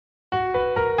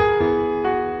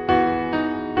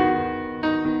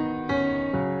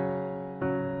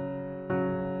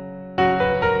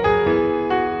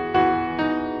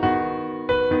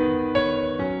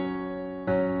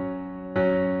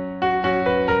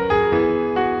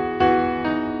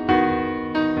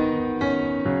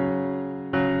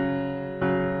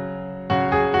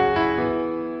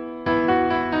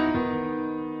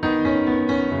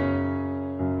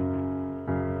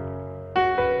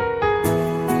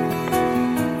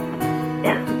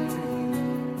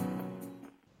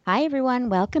Hi, everyone.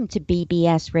 Welcome to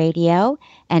BBS Radio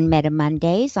and Meta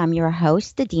Mondays. I'm your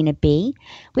host, Adena B,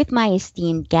 with my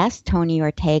esteemed guest, Tony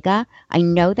Ortega. I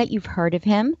know that you've heard of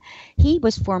him. He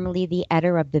was formerly the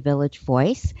editor of The Village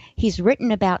Voice. He's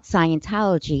written about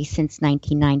Scientology since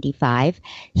 1995.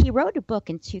 He wrote a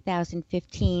book in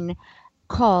 2015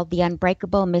 called The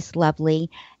Unbreakable Miss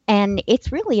Lovely, and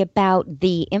it's really about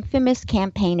the infamous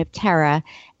campaign of terror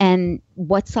and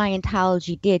what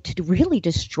Scientology did to really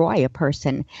destroy a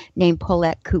person named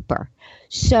Paulette Cooper.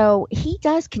 So he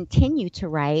does continue to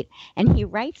write, and he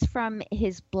writes from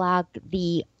his blog,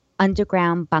 The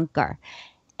Underground Bunker.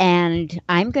 And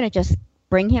I'm going to just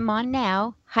bring him on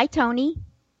now. Hi, Tony.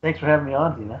 Thanks for having me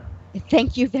on, Dina.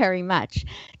 Thank you very much.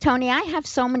 Tony, I have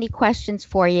so many questions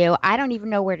for you. I don't even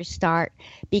know where to start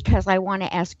because I want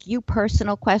to ask you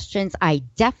personal questions. I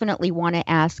definitely want to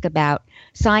ask about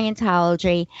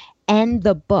Scientology and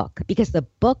the book, because the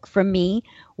book for me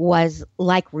was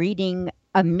like reading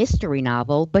a mystery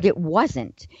novel, but it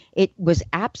wasn't. It was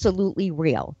absolutely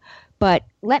real. But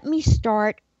let me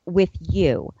start with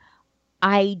you.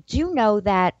 I do know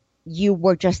that you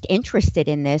were just interested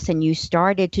in this and you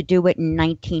started to do it in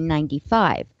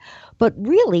 1995. But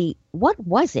really, what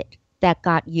was it that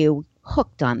got you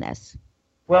hooked on this?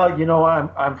 Well,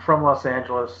 I'm from Los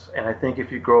Angeles, and I think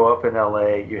if you grow up in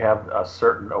LA, you have a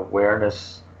certain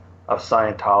awareness of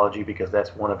Scientology because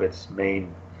that's one of its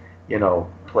main,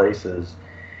 places.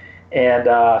 And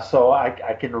so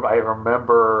I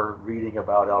remember reading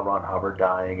about L. Ron Hubbard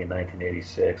dying in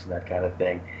 1986 and that kind of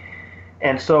thing.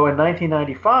 And so in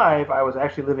 1995, I was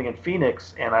actually living in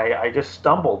Phoenix, and I just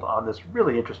stumbled on this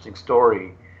really interesting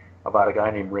story about a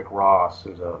guy named Rick Ross,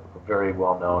 who's a very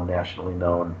well-known, nationally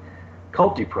known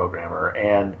cult deprogrammer.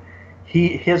 And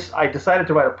I decided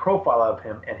to write a profile of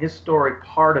him, and his story,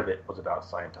 part of it was about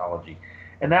Scientology.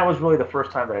 And that was really the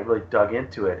first time that I really dug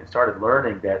into it and started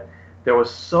learning that there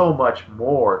was so much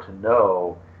more to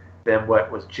know than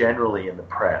what was generally in the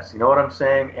press. You know what I'm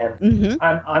saying? And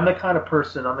I'm the kind of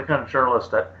person, I'm the kind of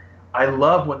journalist that I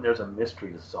love when there's a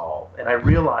mystery to solve. And I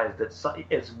realized that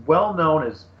as well known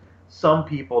as some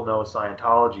people know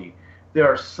Scientology, there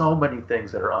are so many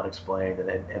things that are unexplained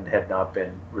and have not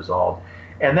been resolved.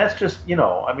 And that's just,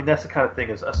 that's the kind of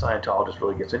thing as a Scientologist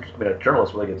really gets interested, a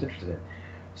journalist really gets interested in.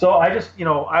 So I just,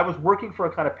 I was working for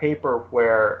a kind of paper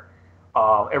where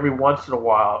every once in a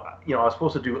while, I was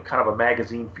supposed to do kind of a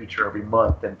magazine feature every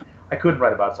month, and I couldn't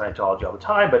write about Scientology all the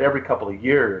time, but every couple of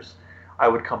years, I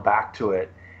would come back to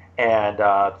it. And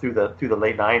through the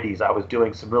late '90s, I was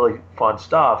doing some really fun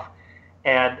stuff,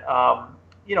 and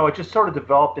it just sort of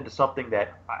developed into something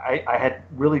that I had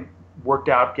really worked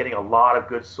out, getting a lot of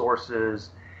good sources,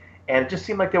 and it just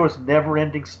seemed like there was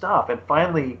never-ending stuff. And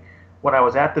finally, when I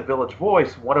was at the Village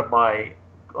Voice, one of my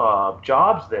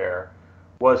jobs there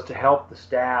was to help the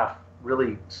staff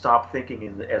really stop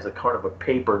thinking as a kind of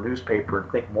a newspaper,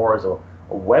 and think more as a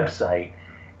website.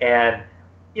 And,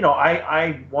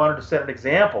 I wanted to set an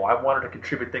example. I wanted to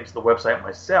contribute things to the website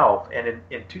myself. And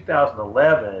in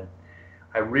 2011,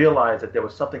 I realized that there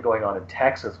was something going on in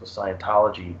Texas with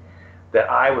Scientology that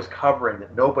I was covering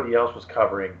that nobody else was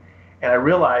covering. And I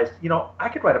realized, I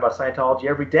could write about Scientology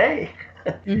every day.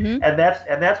 And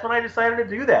that's when I decided to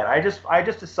do that. I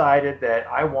just decided that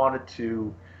I wanted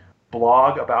to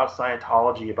blog about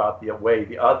Scientology, about the way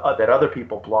that other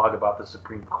people blog about the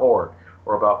Supreme Court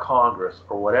or about Congress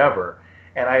or whatever.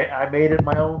 And I made it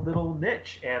my own little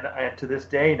niche. And to this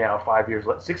day now,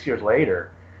 6 years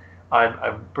later,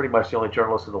 I'm pretty much the only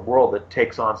journalist in the world that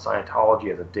takes on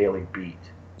Scientology as a daily beat.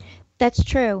 That's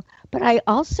true. But I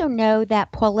also know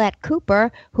that Paulette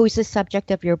Cooper, who's the subject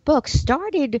of your book,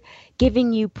 started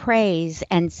giving you praise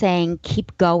and saying,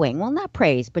 keep going. Well, not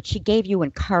praise, but she gave you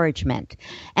encouragement.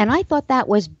 And I thought that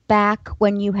was back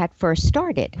when you had first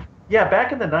started. Yeah,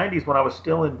 back in the 90s when I was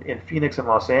still in Phoenix and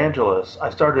Los Angeles, I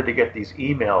started to get these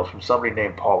emails from somebody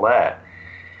named Paulette.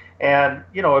 And,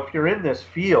 if you're in this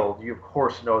field, you of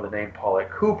course know the name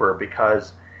Paulette Cooper,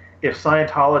 because if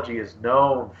Scientology is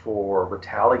known for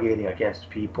retaliating against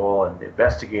people and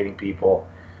investigating people,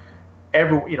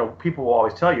 people will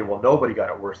always tell you, well, nobody got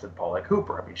it worse than Paulette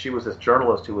Cooper. I mean, she was this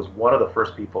journalist who was one of the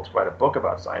first people to write a book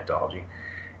about Scientology,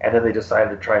 and then they decided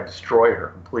to try and destroy her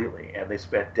completely, and they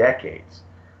spent decades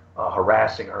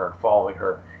harassing her and following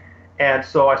her. And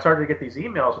so I started to get these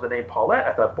emails with the name Paulette.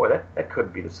 I thought, boy, that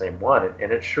couldn't be the same one,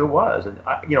 and it sure was. And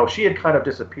she had kind of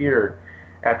disappeared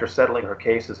after settling her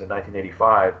cases in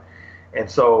 1985. And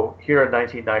so here in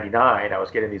 1999, I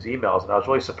was getting these emails, and I was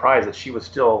really surprised that she was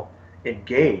still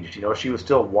engaged. She was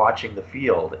still watching the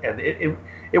field. And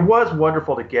it was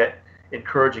wonderful to get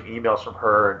encouraging emails from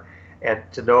her and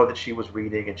to know that she was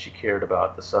reading and she cared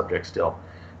about the subject still.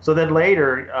 So then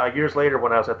later, years later,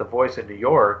 when I was at The Voice in New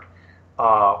York,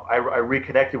 I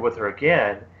reconnected with her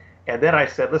again, and then I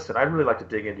said, "Listen, I'd really like to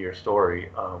dig into your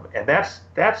story." And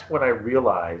that's when I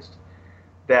realized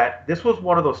that this was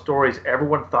one of those stories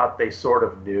everyone thought they sort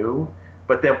of knew,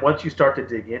 but then once you start to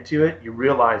dig into it, you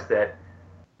realize that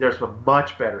there's a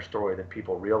much better story than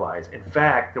people realize. In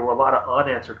fact, there were a lot of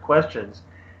unanswered questions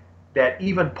that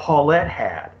even Paulette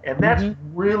had, and that's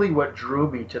really what drew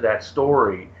me to that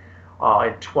story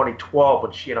in 2012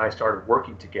 when she and I started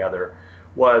working together.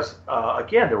 Was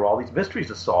again, there were all these mysteries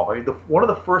to solve. I mean, one of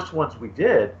the first ones we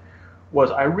did was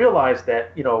I realized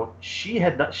that she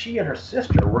and her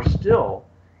sister were still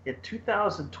in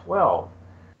 2012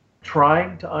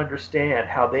 trying to understand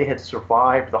how they had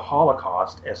survived the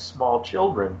Holocaust as small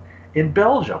children in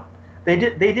Belgium. They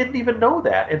didn't even know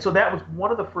that, and so that was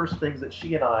one of the first things that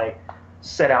she and I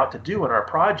set out to do in our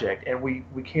project, and we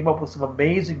came up with some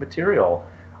amazing material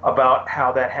about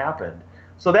how that happened.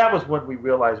 So that was when we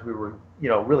realized we were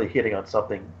really hitting on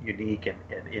something unique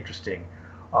and interesting.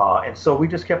 And so we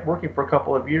just kept working for a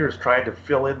couple of years trying to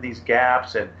fill in these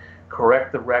gaps and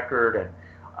correct the record.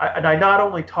 And I not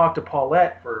only talked to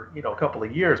Paulette for a couple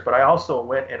of years, but I also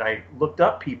went and I looked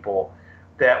up people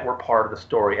that were part of the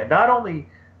story, and not only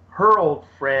her old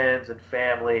friends and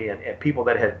family and people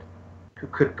who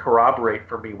could corroborate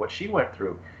for me what she went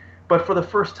through, but for the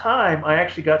first time I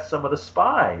actually got some of the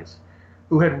spies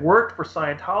who had worked for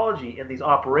Scientology in these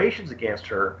operations against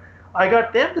her. I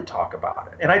got them to talk about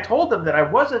it, and I told them that I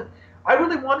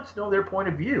really wanted to know their point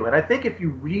of view. And I think if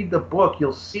you read the book,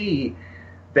 you'll see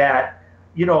that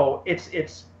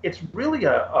it's really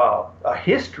a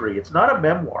history. It's not a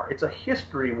memoir. It's a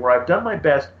history where I've done my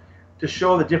best to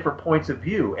show the different points of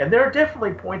view. And there are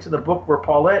definitely points in the book where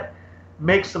Paulette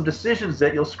makes some decisions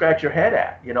that you'll scratch your head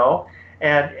at,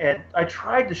 And I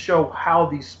tried to show how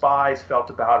these spies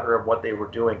felt about her and what they were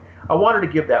doing. I wanted to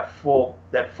give that full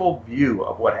view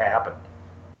of what happened.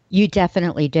 You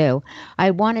definitely do. I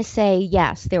want to say,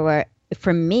 yes,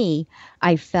 for me,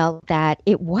 I felt that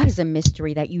it was a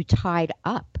mystery that you tied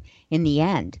up in the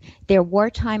end. There were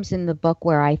times in the book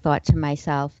where I thought to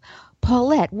myself,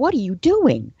 Paulette, what are you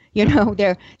doing?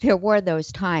 There were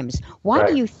those times. Why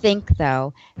do you think,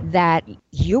 though, that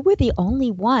you were the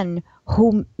only one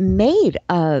who made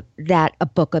a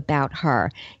book about her,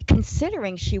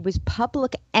 considering she was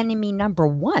public enemy number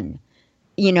one,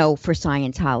 for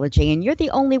Scientology, and you're the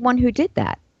only one who did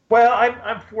that? Well,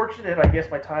 I'm fortunate. I guess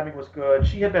my timing was good.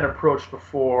 She had been approached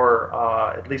before.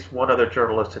 At least one other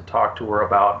journalist had talked to her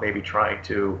about maybe trying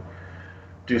to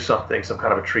do some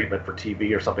kind of a treatment for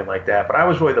TV or something like that. But I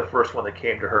was really the first one that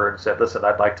came to her and said, listen,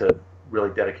 I'd like to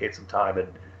really dedicate some time and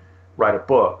write a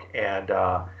book. And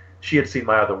she had seen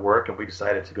my other work, and we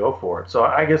decided to go for it. So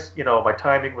I guess, my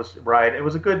timing was right. It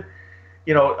was a good,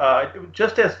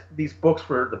 just as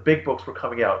the big books were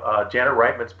coming out. Janet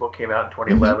Reitman's book came out in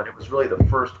 2011. It was really the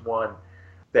first one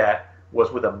that was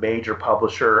with a major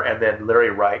publisher, and then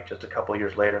Larry Wright just a couple of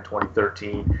years later in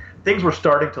 2013. Things were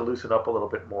starting to loosen up a little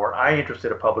bit more. I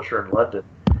interested a publisher in London,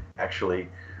 actually,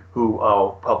 who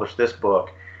published this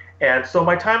book. And so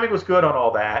my timing was good on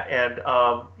all that. And,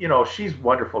 she's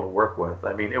wonderful to work with.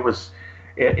 I mean,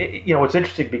 it's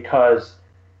interesting because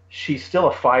she's still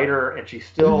a fighter, and she's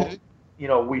still,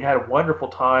 we had a wonderful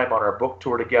time on our book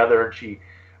tour together, and she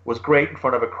was great in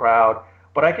front of a crowd.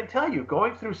 But I can tell you,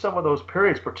 going through some of those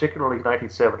periods, particularly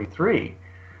 1973,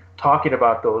 talking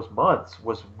about those months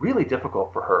was really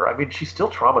difficult for her. I mean, she's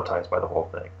still traumatized by the whole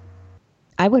thing.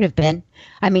 I would have been.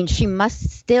 I mean, she must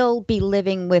still be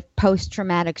living with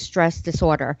post-traumatic stress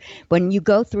disorder. When you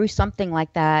go through something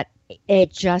like that,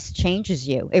 it just changes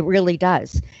you. It really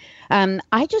does. I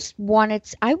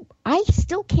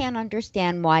still can't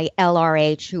understand why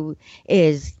LRH, who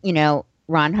is,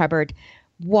 Ron Hubbard,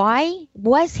 why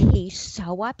was he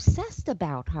so obsessed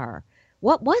about her?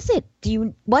 What was it?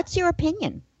 What's your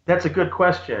opinion? That's a good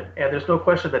question, and there's no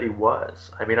question that he was.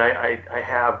 I mean, I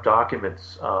have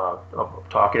documents of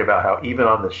talking about how even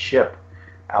on the ship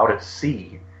out at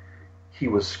sea, he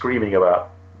was screaming about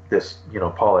this,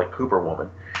 Paulette Cooper woman,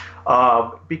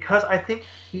 because I think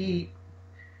he'd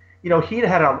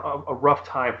had a rough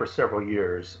time for several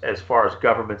years as far as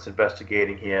governments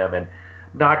investigating him and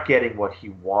not getting what he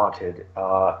wanted.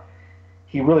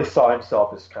 He really saw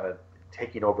himself as kind of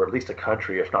taking over at least a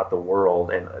country, if not the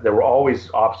world, and there were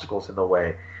always obstacles in the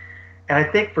way. And I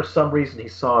think for some reason he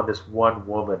saw in this one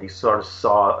woman, he sort of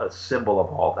saw a symbol of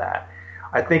all that.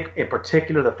 I think in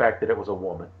particular the fact that it was a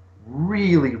woman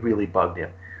really, really bugged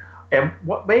him. And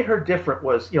what made her different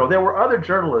was, there were other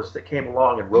journalists that came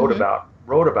along and wrote about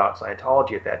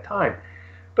Scientology at that time,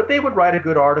 but they would write a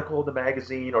good article in the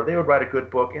magazine or they would write a good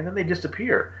book and then they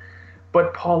disappear.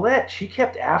 But Paulette, she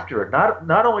kept after it.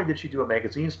 Not only did she do a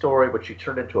magazine story, but she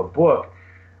turned into a book.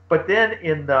 But then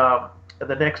in the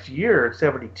next year, in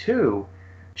 '72,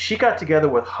 she got together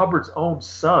with Hubbard's own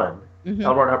son,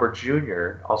 L. Ron Hubbard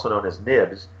Jr., also known as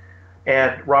Nibs,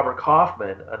 and Robert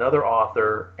Kaufman, another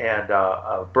author, and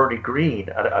Bernie Green,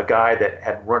 a guy that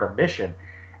had run a mission.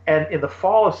 And in the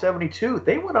fall of '72,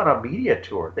 they went on a media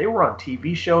tour. They were on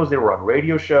TV shows, they were on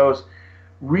radio shows,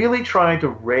 really trying to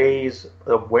raise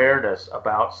awareness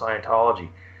about Scientology.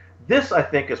 This, I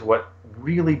think, is what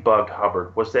really bugged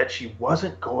Hubbard, was that she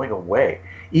wasn't going away.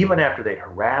 Even after they'd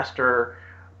harassed her,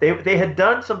 they had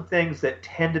done some things that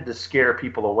tended to scare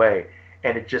people away,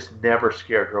 and it just never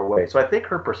scared her away. So I think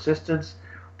her persistence,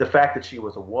 the fact that she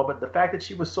was a woman, the fact that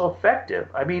she was so effective.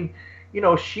 I mean,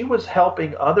 she was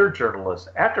helping other journalists.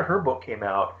 After her book came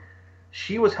out,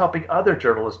 she was helping other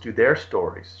journalists do their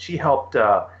stories. She helped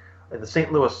in the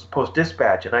St. Louis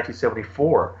Post-Dispatch in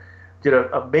 1974, did an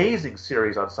amazing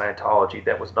series on Scientology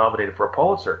that was nominated for a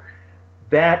Pulitzer.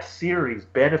 That series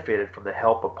benefited from the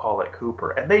help of Paulette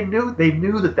Cooper, and they knew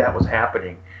that was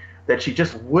happening, that she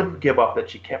just wouldn't give up, that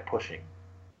she kept pushing.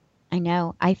 I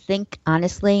know. I think,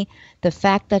 honestly, the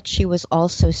fact that she was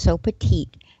also so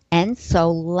petite and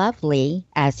so lovely,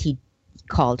 as he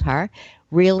called her,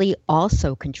 really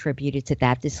also contributed to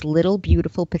that. This little,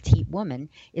 beautiful, petite woman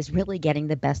is really getting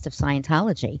the best of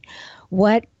Scientology.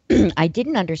 What I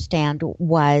didn't understand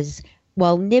was,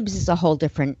 well, Nibs is a whole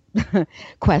different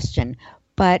question,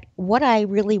 but what I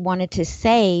really wanted to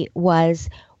say was,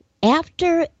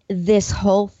 after this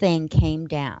whole thing came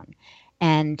down,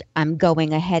 and I'm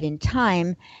going ahead in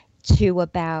time to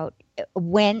about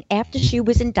after she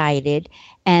was indicted,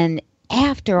 and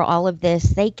after all of this,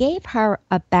 they gave her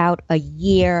about a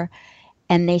year,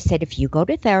 and they said, if you go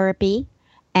to therapy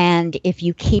and if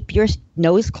you keep your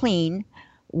nose clean,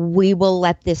 we will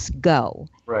let this go.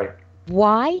 Right.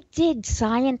 Why did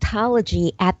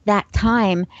Scientology at that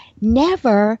time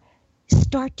never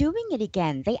start doing it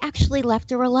again? They actually left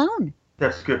her alone.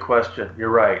 That's a good question. You're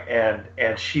right.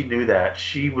 And she knew that.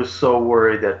 She was so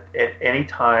worried that at any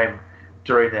time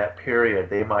during that period,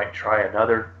 they might try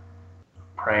another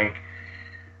prank.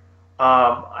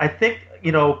 I think,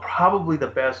 probably the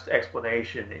best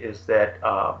explanation is that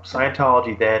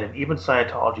Scientology then, and even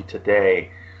Scientology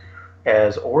today,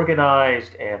 as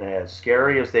organized and as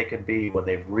scary as they can be when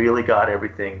they've really got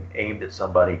everything aimed at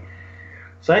somebody,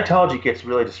 Scientology gets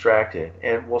really distracted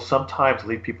and will sometimes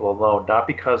leave people alone, not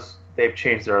because they've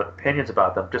changed their opinions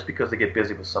about them, just because they get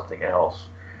busy with something else.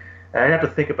 And I have to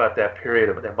think about that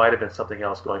period. There might have been something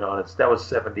else going on. That was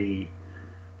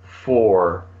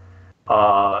 '74.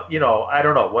 I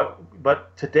don't know what,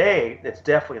 but today it's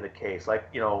definitely the case. Like,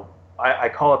 I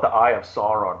call it the Eye of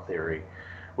Sauron theory,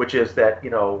 which is that,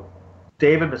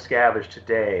 David Miscavige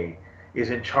today is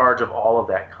in charge of all of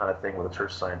that kind of thing with the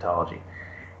Church of Scientology.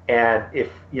 And if,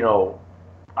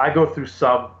 I go through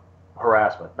some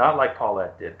harassment, not like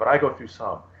Paulette did, but I go through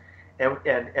some.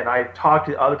 And I talk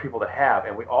to other people that have,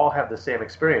 and we all have the same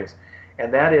experience.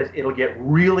 And that is, it'll get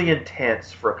really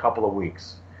intense for a couple of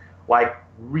weeks, like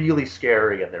really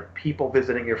scary, and there are people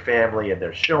visiting your family, and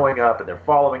they're showing up, and they're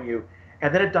following you,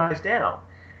 and then it dies down.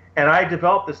 And I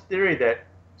developed this theory that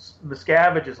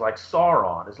Miscavige is like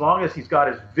Sauron. As long as he's got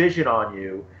his vision on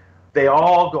you, they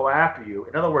all go after you.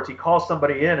 In other words, he calls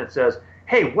somebody in and says,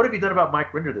 hey, what have you done about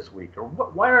Mike Rinder this week? Or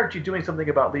why aren't you doing something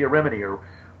about Leah Remini? Or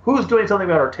who's doing something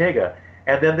about Ortega?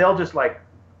 And then they'll just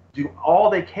do all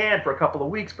they can for a couple of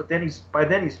weeks, but then by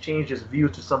then he's changed his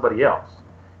views to somebody else.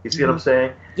 You see what I'm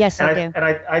saying? Yes, I do. And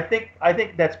I think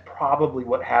that's probably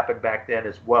what happened back then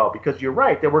as well, because you're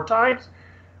right. There were times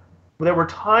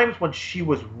when she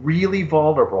was really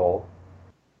vulnerable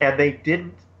and they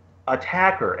didn't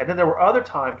attack her. And then there were other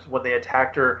times when they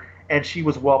attacked her and she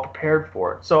was well prepared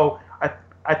for it. So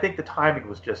I think the timing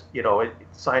was just,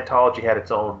 Scientology had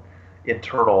its own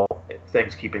internal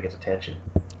things keeping its attention.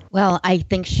 Well, I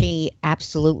think she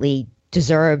absolutely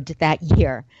deserved that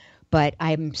year, but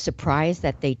I'm surprised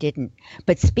that they didn't.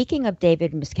 But speaking of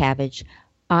David Miscavige,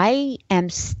 I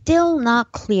am still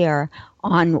not clear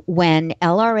on when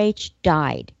LRH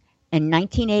died in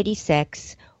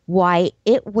 1986, why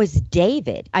it was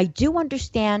David. I do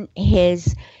understand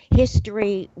his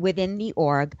history within the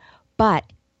org, but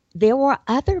there were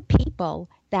other people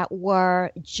that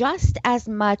were just as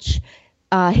much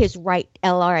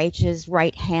LRH's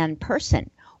right-hand person.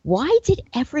 Why did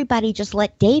everybody just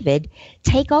let David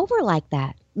take over like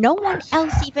that? No one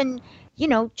else even,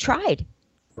 tried.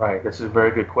 Right. This is a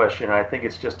very good question. I think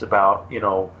it's just about,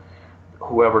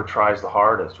 whoever tries the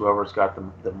hardest, whoever's got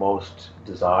the most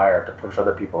desire to push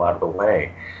other people out of the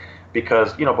way.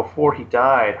 Because, before he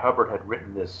died, Hubbard had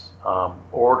written this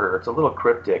order. It's a little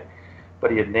cryptic,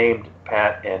 but he had named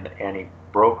Pat and Annie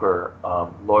Broker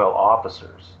loyal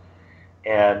officers.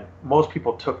 And most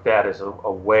people took that as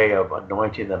a way of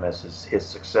anointing them as his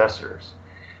successors.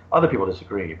 Other people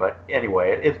disagree, but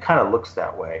anyway, it kind of looks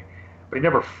that way. But he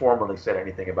never formally said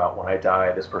anything about when I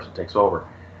die, this person takes over.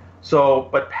 So,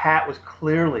 but Pat was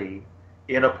clearly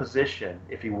in a position,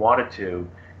 if he wanted to,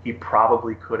 he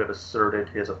probably could have asserted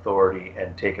his authority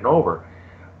and taken over.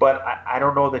 But I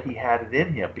don't know that he had it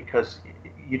in him, because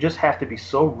you just have to be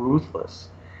so ruthless.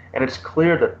 And it's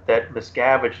clear that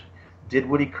Miscavige did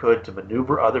what he could to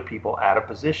maneuver other people out of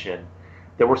position.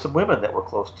 There were some women that were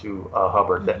close to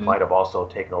Hubbard that might have also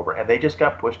taken over, and they just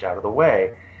got pushed out of the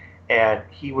way. And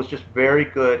he was just very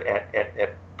good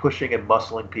at pushing and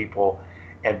muscling people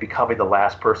and becoming the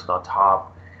last person on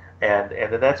top. And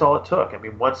then that's all it took. I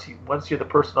mean, once you're the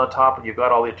person on top and you've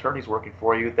got all the attorneys working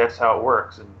for you, that's how it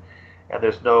works. And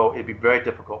it'd be very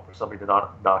difficult for somebody to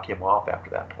not knock him off after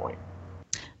that point.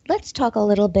 Let's talk a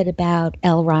little bit about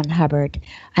L. Ron Hubbard.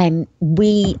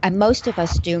 Most of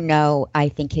us do know, I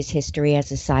think, his history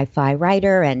as a sci-fi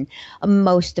writer, and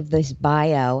most of this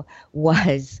bio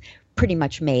was pretty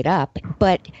much made up,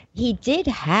 but he did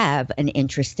have an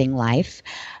interesting life.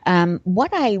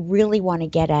 What I really want to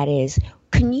get at is,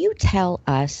 can you tell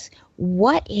us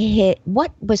what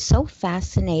was so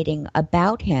fascinating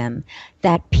about him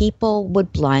that people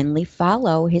would blindly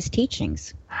follow his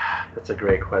teachings? That's a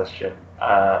great question.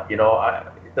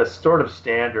 The sort of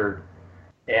standard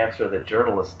answer that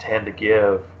journalists tend to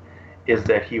give is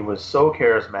that he was so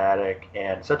charismatic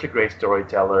and such a great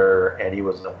storyteller, and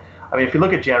if you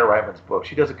look at Janet Reitman's book,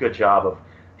 she does a good job of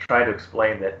trying to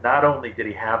explain that not only did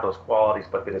he have those qualities,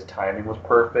 but that his timing was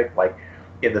perfect. Like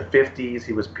in the 50s,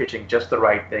 he was pitching just the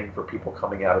right thing for people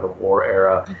coming out of the war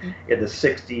era. In the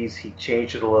 60s, he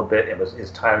changed it a little bit, and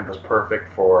his timing was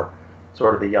perfect for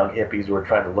sort of the young hippies who were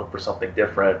trying to look for something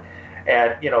different.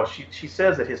 And, she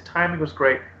says that his timing was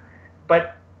great.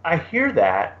 But I hear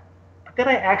that, but then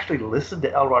I actually listen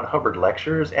to L. Ron Hubbard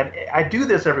lectures, and I do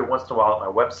this every once in a while on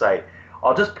my website.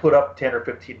 I'll just put up 10 or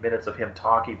 15 minutes of him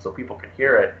talking so people can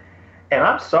hear it. And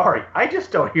I'm sorry, I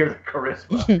just don't hear the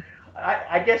charisma.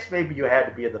 I guess maybe you had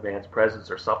to be in the man's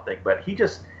presence or something, but he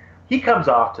comes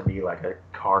off to me like a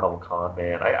carnal con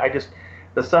man.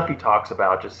 The stuff he talks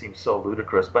about just seems so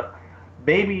ludicrous. But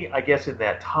maybe, I guess, in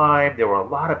that time, there were a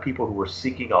lot of people who were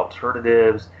seeking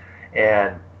alternatives.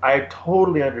 And I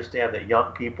totally understand that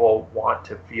young people want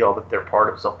to feel that they're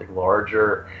part of something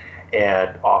larger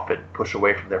and often push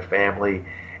away from their family.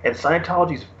 And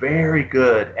Scientology is very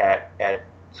good at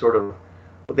sort of,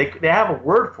 they have a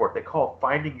word for it. They call it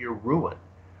finding your ruin.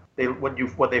 When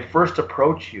they first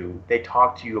approach you, they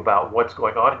talk to you about what's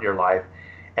going on in your life,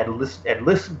 and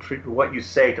listen to what you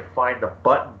say to find the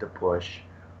button to push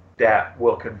that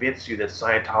will convince you that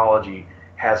Scientology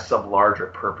has some larger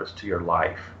purpose to your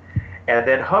life. And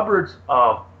then Hubbard's,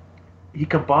 he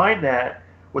combined that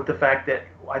with the fact that,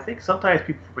 I think sometimes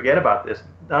people forget about this,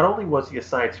 not only was he a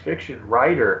science fiction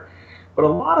writer, but a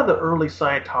lot of the early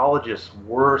Scientologists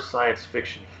were science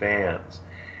fiction fans.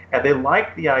 And they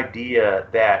liked the idea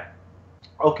that,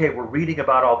 okay, we're reading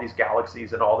about all these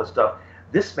galaxies and all this stuff.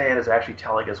 This man is actually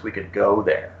telling us we could go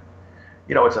there.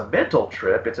 It's a mental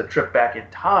trip. It's a trip back in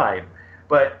time.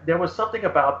 But there was something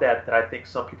about that I think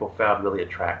some people found really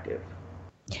attractive.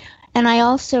 And I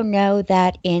also know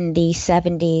that in the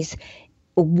 70s,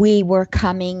 we were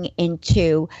coming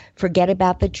into forget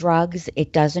about the drugs,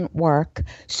 it doesn't work,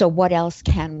 so what else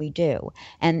can we do?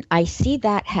 And I see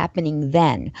that happening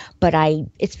then, but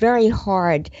it's very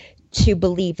hard to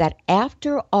believe that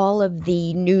after all of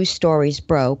the news stories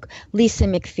broke, Lisa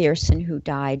McPherson who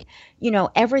died,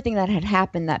 everything that had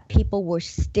happened, that people were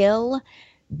still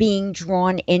being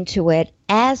drawn into it,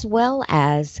 as well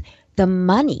as the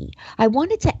money. I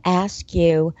wanted to ask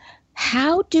you,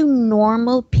 how do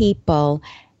normal people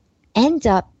end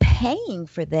up paying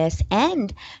for this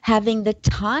and having the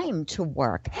time to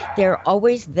work? They're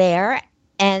always there,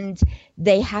 and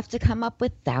they have to come up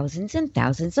with thousands and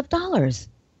thousands of dollars.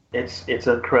 It's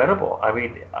incredible. I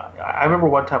mean, I remember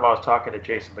one time I was talking to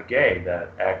Jason McGay,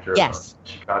 that actor from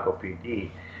Chicago PD,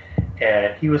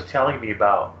 and he was telling me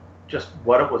about just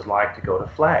what it was like to go to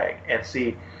Flag. And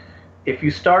see, if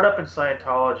you start up in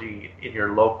Scientology in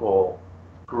your local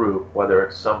group, whether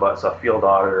it's a field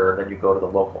auditor, and then you go to the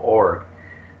local org,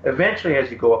 eventually as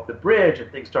you go up the bridge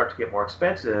and things start to get more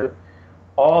expensive,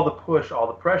 all the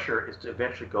pressure is to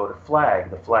eventually go to Flag,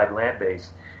 the Flag land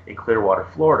base in Clearwater,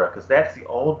 Florida, because that's the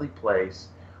only place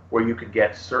where you can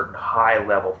get certain high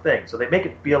level things. So they make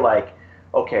it feel like,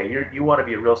 okay, you want to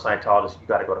be a real Scientologist, you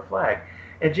got to go to Flag.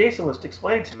 And Jason was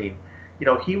explaining to me,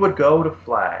 he would go to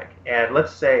Flag, and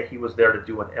let's say he was there to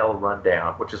do an L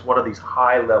rundown, which is one of these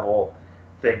high level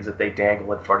things that they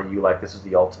dangle in front of you like this is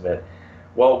the ultimate.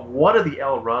 Well, one of the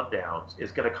L rundowns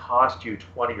is going to cost you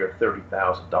 $20,000 or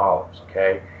 $30,000,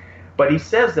 okay? But he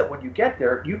says that when you get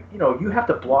there, you have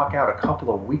to block out a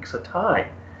couple of weeks of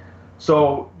time.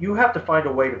 So you have to find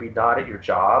a way to be not at your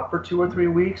job for 2 or 3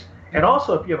 weeks. And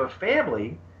also, if you have a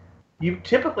family, you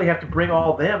typically have to bring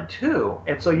all them too.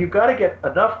 And so you've got to get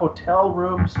enough hotel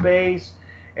room space,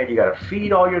 and you got to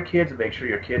feed all your kids and make sure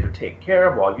your kids are taken care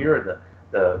of while you're in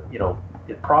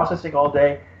in processing all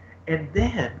day. And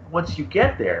then once you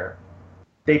get there,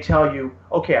 they tell you,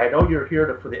 okay, I know you're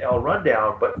here for the L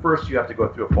rundown, but first you have to go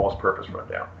through a false purpose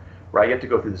rundown, right? You have to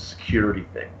go through the security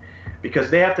thing,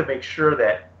 because they have to make sure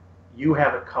that you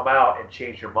haven't come out and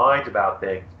changed your minds about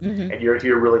things, and you're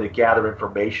here really to gather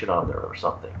information on there or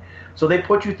something. So they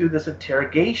put you through this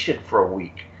interrogation for a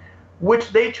week,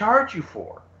 which they charge you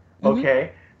for,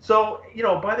 okay? So,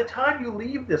 by the time you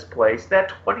leave this place,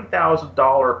 that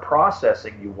 $20,000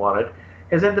 processing you wanted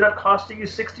has ended up costing you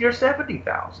 $60,000 or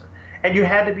 $70,000. And you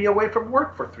had to be away from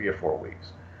work for 3 or 4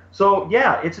 weeks. So,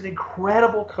 yeah, it's an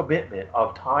incredible commitment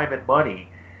of time and money.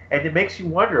 And it makes you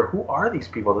wonder, who are these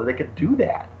people that they can do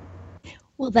that?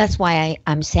 Well, that's why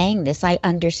I'm saying this. I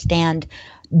understand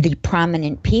the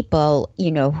prominent people,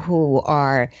 who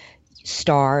are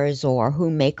stars or who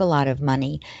make a lot of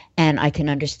money, and I can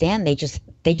understand they just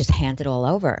hand it all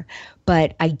over.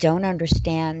 But I don't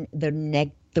understand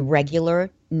the regular,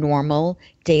 normal,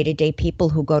 day-to-day people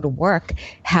who go to work.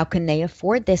 How can they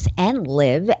afford this and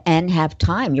live and have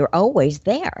time? You're always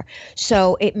there.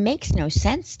 So it makes no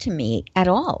sense to me at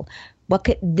all.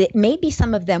 Maybe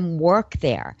some of them work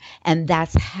there and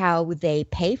that's how they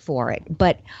pay for it.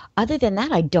 But other than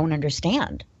that, I don't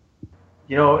understand.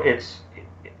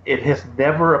 It has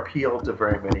never appealed to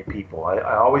very many people. I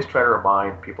always try to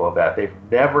remind people of that. They've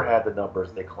never had the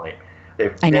numbers they claim.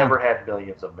 They've never had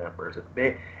millions of members.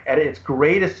 At its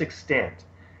greatest extent,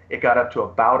 it got up to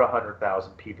about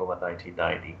 100,000 people in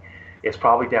 1990. It's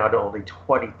probably down to only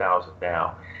 20,000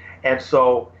 now. And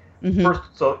so,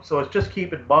 so it's just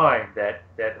keep in mind that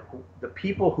the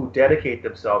people who dedicate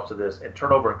themselves to this and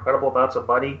turn over incredible amounts of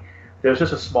money, there's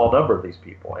just a small number of these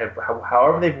people. And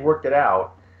however they've worked it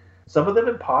out, some of them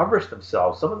impoverish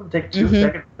themselves. Some of them take two,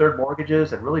 second, third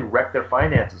mortgages and really wreck their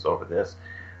finances over this.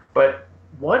 But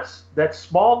once that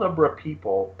small number of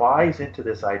people buys into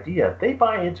this idea, they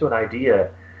buy into an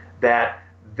idea that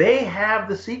they have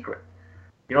the secret.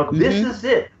 This is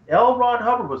it. L. Ron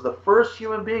Hubbard was the first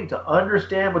human being to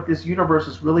understand what this universe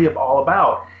is really all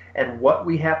about and what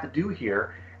we have to do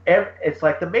here. It's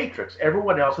like the Matrix.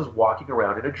 Everyone else is walking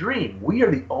around in a dream. We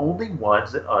are the only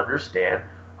ones that understand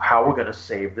how we're going to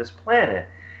save this planet.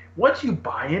 Once you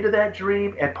buy into that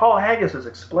dream, and Paul Haggis has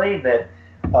explained that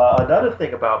another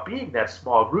thing about being that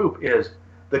small group is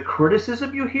the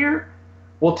criticism you hear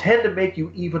will tend to make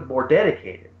you even more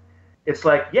dedicated. It's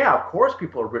like, yeah, of course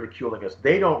people are ridiculing us.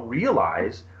 They don't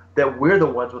realize that we're the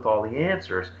ones with all the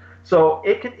answers. So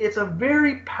it's a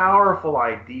very powerful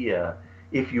idea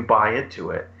if you buy into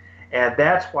it. And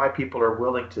that's why people are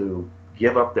willing to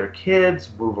give up their kids,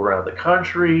 move around the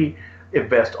country,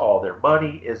 invest all their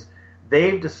money, is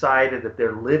they've decided that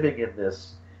they're living in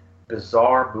this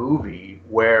bizarre movie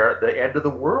where the end of the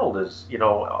world is,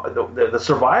 the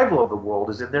survival of the world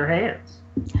is in their hands.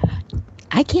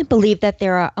 I can't believe that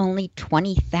there are only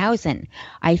 20,000.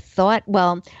 I thought,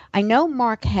 I know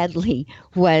Mark Headley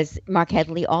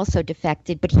also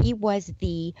defected, but he was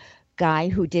the guy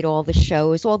who did all the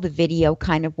shows, all the video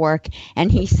kind of work.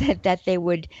 And he said that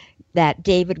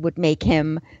David would make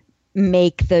him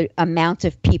make the amount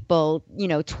of people,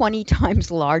 20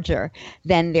 times larger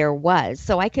than there was.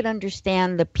 So I could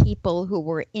understand the people who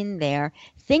were in there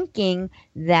thinking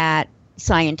that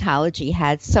Scientology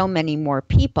had so many more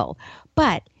people.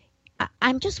 But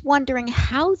I'm just wondering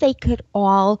how they could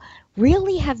all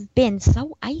really have been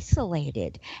so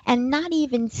isolated and not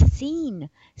even seen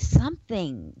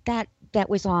something that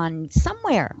was on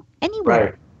somewhere, anywhere.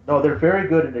 Right. No, they're very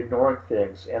good at ignoring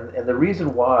things. And the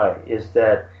reason why is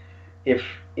that if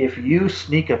you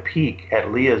sneak a peek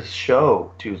at Leah's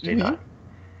show Tuesday night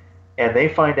and they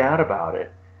find out about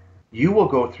it, you will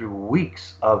go through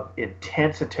weeks of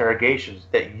intense interrogations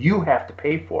that you have to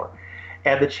pay for.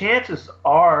 And the chances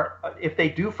are, if they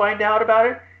do find out about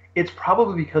it, it's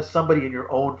probably because somebody in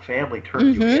your own family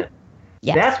turned you in.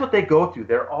 Yes. That's what they go through.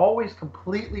 They're always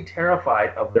completely terrified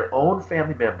of their own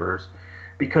family members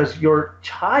because your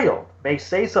child may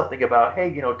say something about, hey,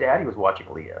 daddy was watching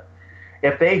Leah.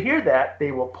 If they hear that,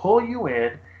 they will pull you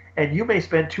in, and you may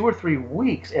spend 2 or 3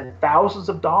 weeks and thousands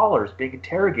of dollars being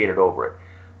interrogated over it.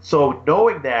 So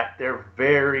knowing that, they're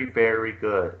very, very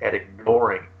good at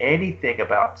ignoring anything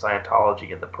about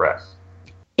Scientology in the press.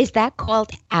 Is that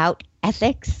called out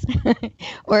ethics,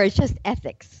 or it's just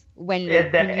ethics?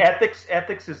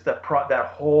 Ethics is that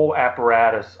whole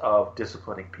apparatus of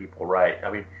disciplining people, right? I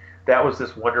mean, that was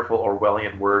this wonderful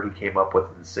Orwellian word he came up with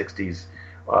in the '60s.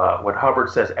 When Hubbard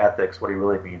says ethics, what he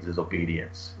really means is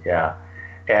obedience. Yeah,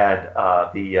 and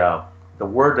the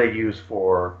word they use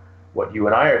for what you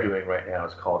and I are doing right now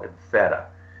is called entheta,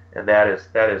 and that is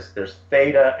there's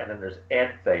theta and then there's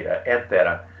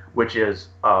entheta, which is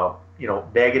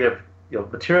negative,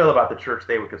 material about the church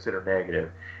they would consider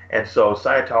negative, and so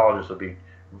Scientologists would be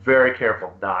very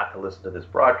careful not to listen to this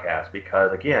broadcast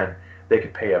because again they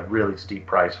could pay a really steep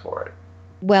price for it.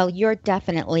 Well, you're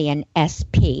definitely an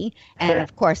SP, and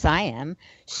of course I am.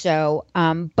 So,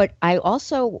 but I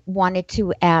also wanted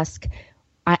to ask,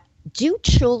 do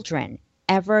children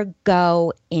ever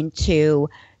go into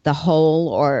the hole,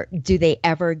 or do they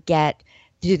ever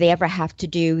have to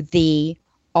do the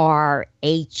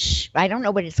RH? I don't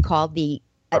know what it's called,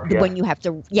 when you have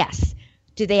to, yes.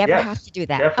 Do they ever have to do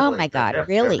that? Definitely. Oh my God,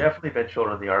 really? There have definitely been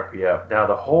children in the RPF. Now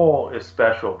the hole is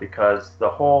special because the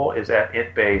hole is at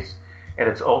int base, and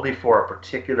it's only for a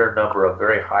particular number of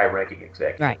very high-ranking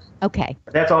executives. Right. Okay.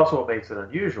 And that's also what makes it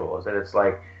unusual, is that it's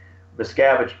like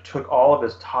Miscavige took all of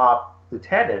his top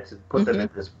lieutenants and put them in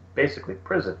this basically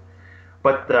prison.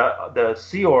 But the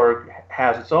Sea Org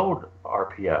has its own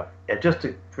RPF. And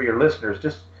for your listeners,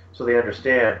 just so they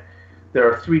understand, there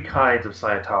are 3 kinds of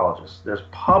Scientologists. There's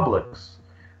publics.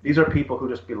 These are people who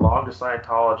just belong to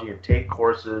Scientology and take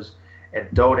courses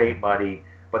and donate money,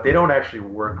 but they don't actually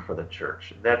work for the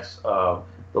church. And that's the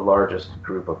largest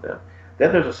group of them.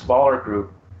 Then there's a smaller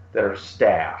group that are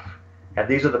staff. And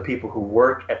these are the people who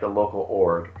work at the local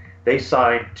org. They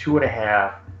sign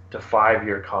 2.5 to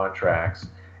 5-year contracts,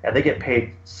 and they get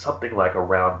paid something like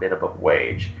around minimum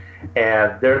wage.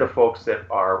 And they're the folks that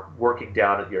are working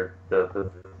down at the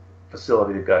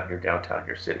facility they've got in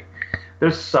your city.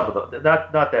 There's some of them,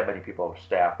 not that many people are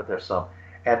staff, but there's some.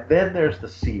 And then there's the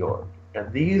Sea Org.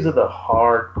 And these are the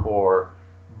hardcore,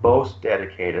 most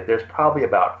dedicated. There's probably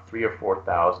about 3,000 or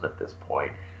 4,000 at this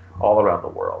point, all around the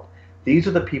world. These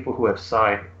are the people who have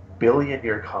signed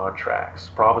billion-year contracts,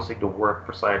 promising to work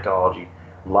for Scientology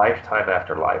lifetime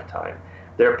after lifetime.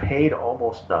 They're paid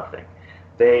almost nothing.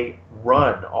 They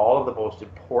run all of the most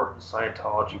important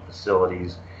Scientology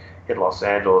facilities in Los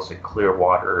Angeles, in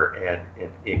Clearwater, and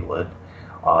in England,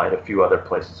 and a few other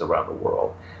places around the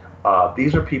world.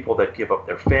 These are people that give up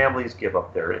their families, give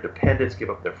up their independence,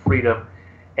 give up their freedom,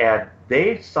 and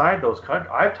they sign those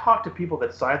contracts. I've talked to people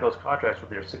that sign those contracts when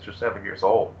they're 6 or 7 years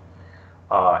old,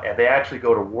 and they actually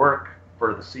go to work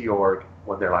for the Sea Org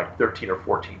when they're like 13 or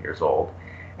 14 years old.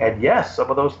 And yes, some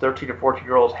of those 13 or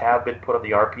 14-year-olds have been put on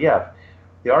the RPF.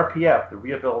 The RPF, the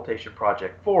Rehabilitation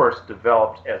Project Force,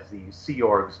 developed as the Sea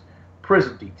Org's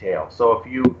prison detail. So if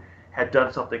you had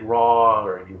done something wrong,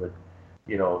 or you would,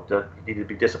 you needed to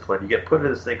be disciplined, you get put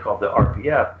into this thing called the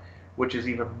RPF, which is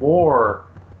even more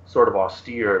sort of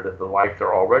austere than the life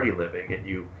they're already living, and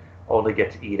you only get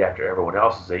to eat after everyone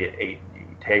else has ate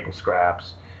table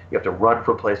scraps. You have to run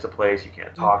from place to place. You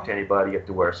can't talk to anybody. You have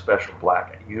to wear a special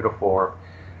black uniform.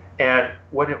 And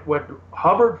when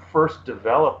Hubbard first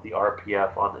developed the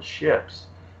RPF on the ships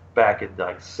back in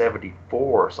like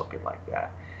 '74 or something like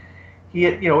that,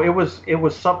 it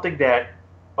was something that,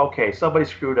 okay, somebody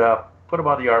screwed up, put them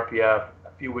on the RPF.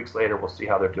 A few weeks later, we'll see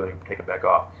how they're doing, take them back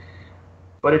off.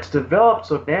 But it's developed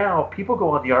so now people go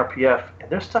on the RPF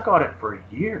and they're stuck on it for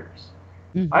years.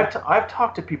 Mm-hmm. I've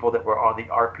talked to people that were on the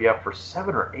RPF for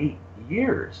 7 or 8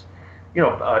 years.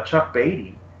 Chuck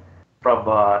Beatty from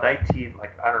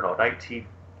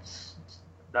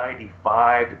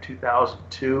 1995 to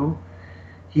 2002.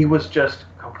 He was just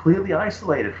completely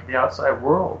isolated from the outside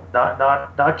world,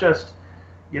 not just,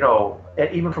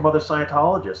 even from other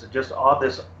Scientologists, and just on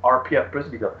this RPF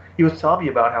prison. He was telling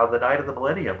me about how the night of the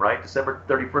millennium, right, December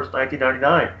 31st,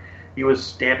 1999, he was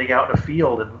standing out in a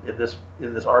field in this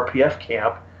RPF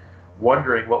camp,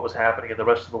 wondering what was happening in the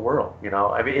rest of the world.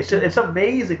 I mean, it's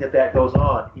amazing that goes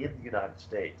on in the United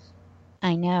States.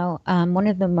 I know. One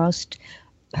of the most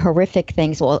horrific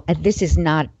things, well, this is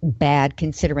not bad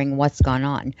considering what's gone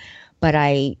on, but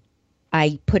I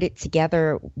put it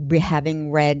together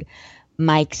having read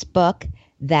Mike's book,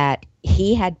 that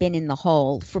he had been in the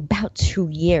hole for about 2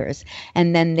 years.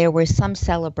 And then there was some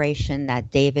celebration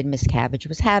that David Miscavige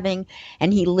was having,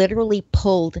 and he literally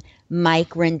pulled Mike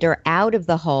Rinder out of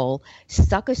the hole,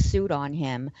 stuck a suit on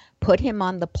him, put him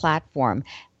on the platform,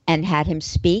 and had him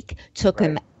speak, took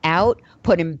him out,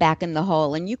 put him back in the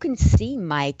hole. And you can see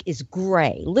Mike is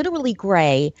gray, literally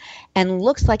gray, and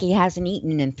looks like he hasn't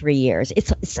eaten in 3 years.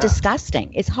 It's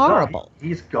disgusting. It's horrible. No,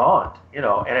 he's gone, you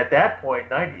know. And at that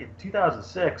point, in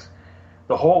 2006,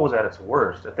 the hole was at its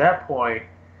worst. At that point,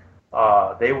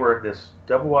 they were in this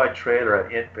double-wide trailer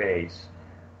at Int Base.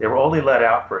 They were only let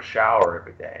out for a shower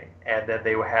every day, and then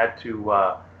they had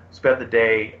to spend the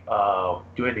day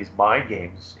doing these mind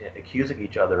games, accusing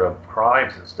each other of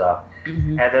crimes and stuff.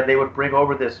 And then they would bring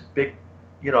over this big,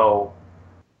 you know,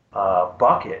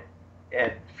 bucket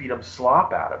and feed him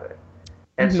slop out of it.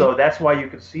 And so that's why you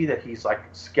can see that he's like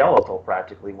skeletal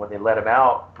practically when they let him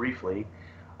out briefly.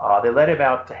 They let him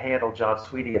out to handle John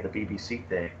Sweeney and the BBC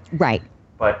thing. Right.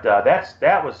 But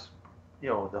that was, you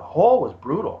know, the hole was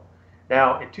brutal.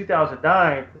 Now, in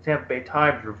 2009, the Tampa Bay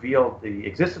Times revealed the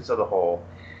existence of the hole,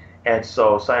 and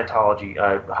so Scientology,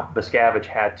 Miscavige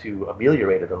had to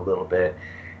ameliorate it a little bit,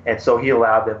 and so he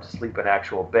allowed them to sleep in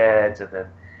actual beds, and then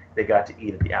they got to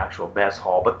eat at the actual mess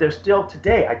hall. But they're still,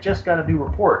 today, I just got a new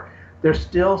report, they're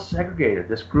still segregated.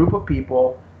 This group of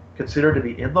people considered to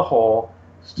be in the hole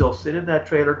still sit in that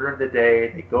trailer during the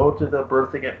day, they go to the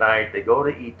birthing at night, they go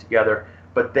to eat together,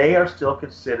 but they are still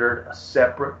considered a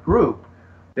separate group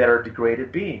that are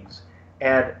degraded beings.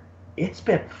 And it's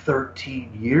been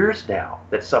 13 years now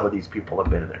that some of these people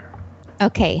have been there.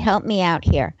 Okay, help me out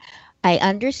here. I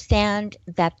understand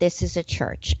that this is a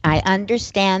church. I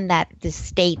understand that the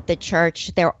state, the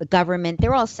church, their government,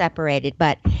 they're all separated,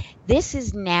 but this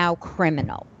is now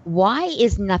criminal. Why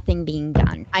is nothing being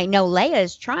done? I know Leah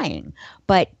is trying,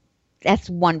 but that's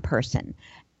one person.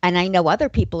 And I know other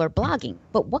people are blogging,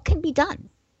 but what can be done?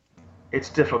 It's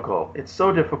difficult. It's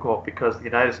so difficult because the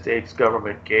United States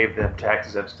government gave them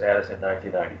tax-exempt status in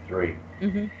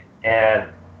 1993.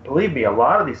 And believe me, a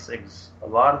lot of these things, a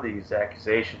lot of these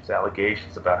accusations,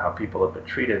 allegations about how people have been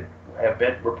treated have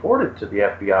been reported to the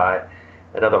FBI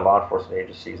and other law enforcement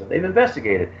agencies, and they've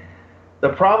investigated. The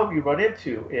problem you run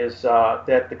into is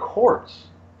that the courts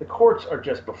are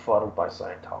just befuddled by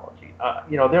Scientology.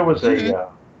 You know, there was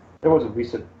a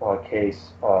recent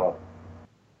case.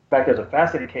 In fact, there's a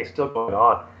fascinating case still going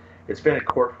on. It's been in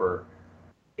court for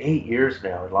 8 years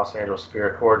now in Los Angeles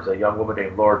Superior Court. It's a young woman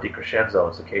named Laura DiCrescenzo.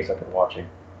 It's a case I've been watching.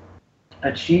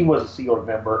 And she was a Sea Org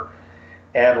member,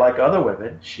 and like other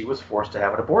women, she was forced to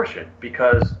have an abortion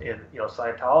because in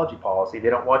Scientology policy, they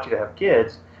don't want you to have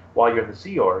kids while you're in the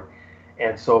Sea Org.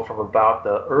 And so from about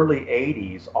the early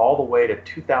 80s all the way to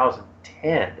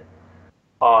 2010,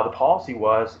 the policy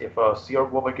was if a Sea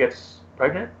Org woman gets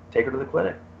pregnant, take her to the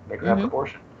clinic, make her have an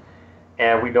abortion.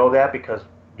 And we know that because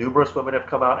numerous women have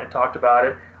come out and talked about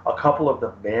it. A couple of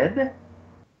the men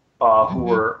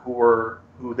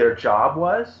who their job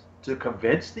was to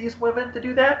convince these women to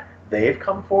do that, they've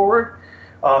come forward.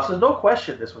 So there's no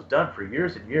question this was done for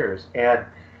years and years. And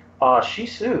she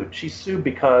sued. She sued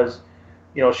because,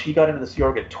 she got into the Sea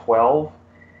Org at 12,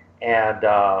 and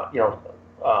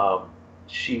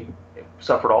she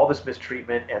suffered all this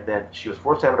mistreatment, and then she was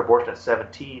forced to have an abortion at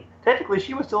 17. Technically,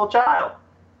 she was still a child.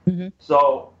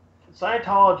 So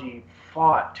Scientology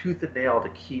fought tooth and nail to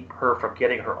keep her from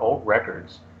getting her own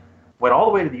records. Went all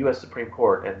the way to the U.S. Supreme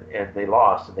Court, and they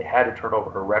lost, and they had to turn over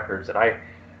her records. And I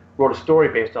wrote a story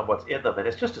based on what's in them, and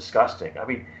it's just disgusting. I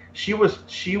mean, she was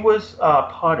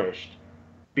punished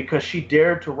because she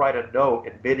dared to write a note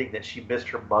admitting that she missed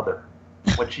her mother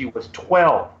when she was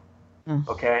 12.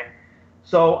 Okay,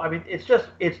 so I mean, it's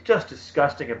just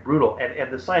disgusting and brutal. And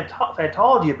the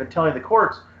Scientology have been telling the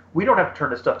courts, we don't have to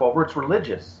turn this stuff over. It's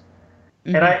religious.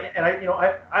 And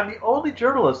I'm the only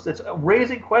journalist that's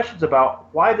raising questions about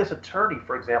why this attorney,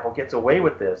 for example, gets away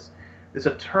with this. This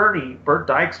attorney, Bert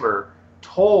Deichsler,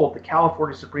 told the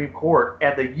California Supreme Court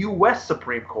and the U.S.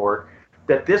 Supreme Court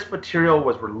that this material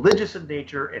was religious in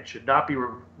nature and should not be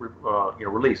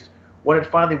released. When it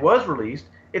finally was released,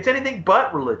 it's anything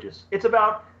but religious. It's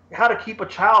about how to keep a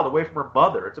child away from her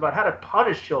mother. It's about how to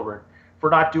punish children for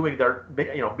not doing their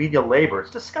menial labor.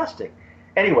 It's disgusting.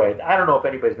 Anyway, I don't know if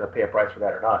anybody's going to pay a price for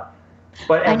that or not.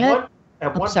 But at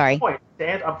one point,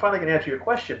 I'm finally going to answer your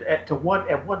question. At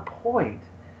one point,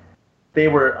 they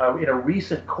were in a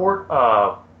recent court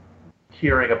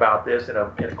hearing about this in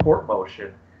a court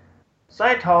motion.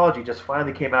 Scientology just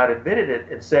finally came out, admitted it,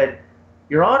 and said,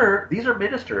 Your Honor, these are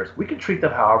ministers. We can treat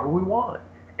them however we want.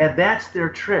 And that's their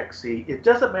trick. See, it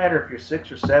doesn't matter if you're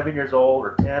 6 or 7 years old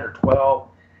or 10 or 12,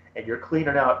 and you're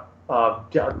cleaning out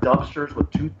dumpsters with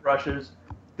toothbrushes.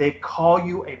 They call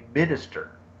you a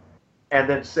minister and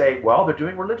then say, well, they're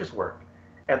doing religious work.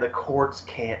 And the courts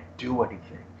can't do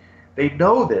anything. They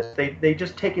know this. They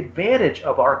just take advantage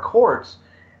of our courts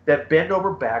that bend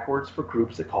over backwards for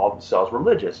groups that call themselves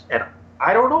religious. And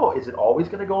I don't know, is it always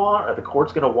going to go on? Are the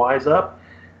courts going to wise up?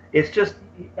 It's just,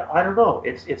 I don't know.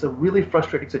 It's a really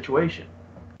frustrating situation.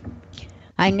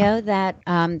 I know that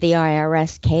the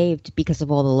IRS caved because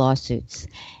of all the lawsuits,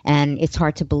 and it's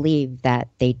hard to believe that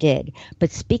they did.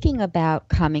 But speaking about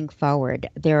coming forward,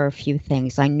 there are a few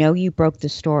things. I know you broke the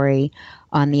story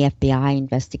on the FBI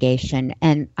investigation,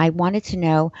 and I wanted to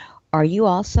know, are you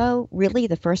also really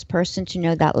the first person to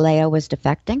know that Leah was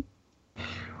defecting?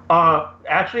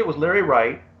 Actually, it was Larry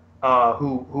Wright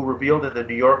who revealed in the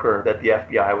New Yorker that the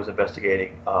FBI was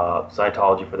investigating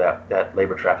Scientology for that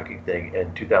labor trafficking thing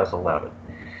in 2011.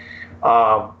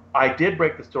 I did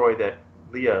break the story that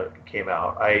Leah came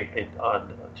out. In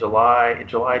July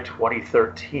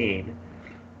 2013.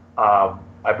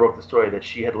 I broke the story that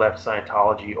she had left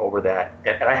Scientology over that,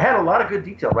 and I had a lot of good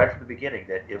detail right from the beginning.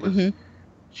 That it was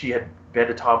she had been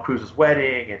to Tom Cruise's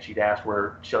wedding, and she'd asked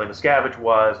where Shelley Miscavige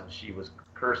was, and she was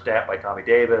cursed at by Tommy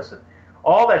Davis, and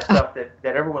all that stuff that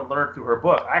everyone learned through her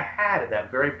book. I had in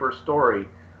that very first story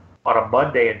on a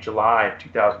Monday in July of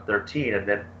 2013, and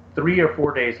then 3 or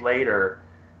 4 days later,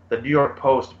 the New York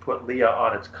Post put Leah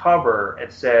on its cover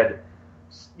and said,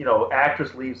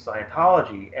 actress leaves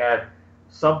Scientology. And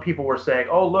some people were saying,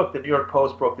 oh, look, the New York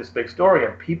Post broke this big story.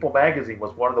 And People magazine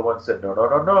was one of the ones that said, no, no,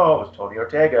 no, no, it was Tony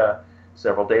Ortega.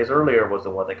 Several days earlier was the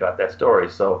one that got that story.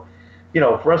 So,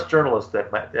 for us journalists,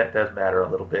 that does matter a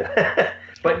little bit.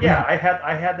 But yeah, I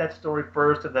had that story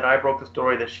first, and then I broke the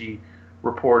story that she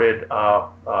reported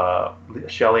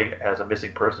Shelley as a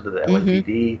missing person to the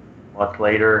LAPD a month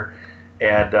later.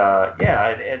 And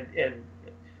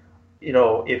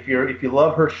if you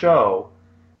love her show,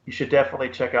 you should definitely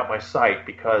check out my site,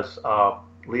 because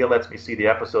Leah lets me see the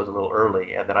episodes a little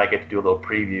early, and then I get to do a little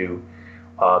preview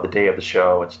the day of the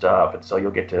show and stuff, and so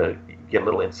you'll get to get a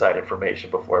little inside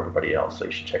information before everybody else. So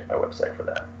you should check my website for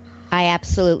that. I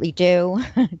absolutely do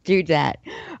do that,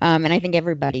 and I think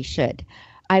everybody should.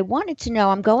 I wanted to know,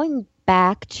 I'm going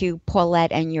back to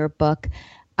Paulette and your book.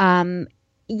 At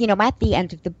the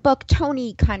end of the book,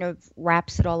 Tony kind of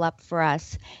wraps it all up for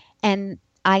us. And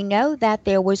I know that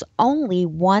there was only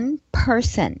one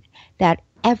person that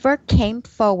ever came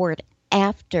forward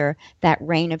after that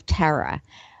reign of terror.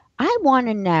 I want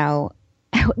to know,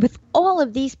 with all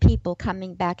of these people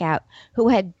coming back out who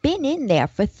had been in there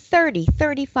for 30,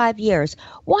 35 years,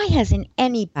 why hasn't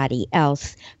anybody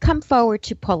else come forward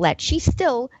to Paulette? She's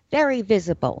still very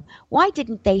visible. Why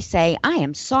didn't they say, I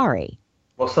am sorry?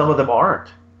 Well, some of them aren't.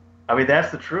 I mean,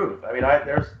 that's the truth. I mean,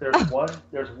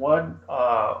 there's one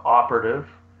operative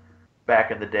back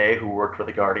in the day who worked for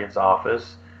the Guardian's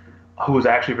office who was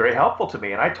actually very helpful to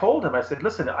me. And I told him, I said,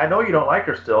 listen, I know you don't like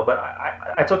her still, but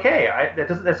it's okay. That's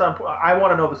not important. I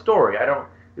want to know the story.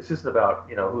 This isn't about,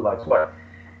 who likes what.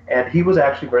 And he was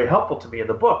actually very helpful to me in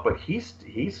the book, but he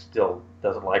still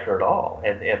doesn't like her at all,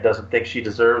 and doesn't think she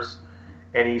deserves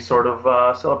any sort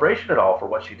of celebration at all for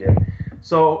what she did.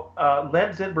 So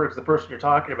Len Zinberg's the person you're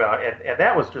talking about, and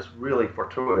that was just really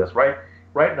fortuitous. Right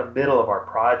in the middle of our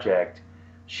project,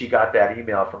 she got that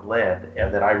email from Len,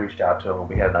 and then I reached out to him, and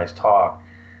we had a nice talk.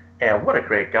 And what a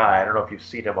great guy. I don't know if you've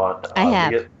seen him on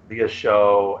Leah's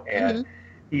show, and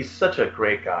he's such a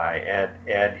great guy.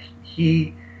 And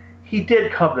he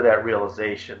did come to that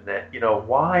realization that,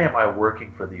 why am I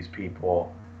working for these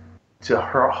people to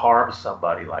harm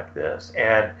somebody like this?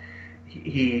 And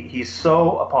he's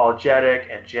so apologetic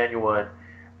and genuine,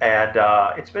 and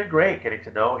it's been great getting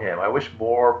to know him. I wish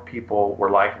more people were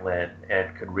like Lynn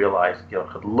and could realize,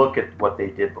 could look at what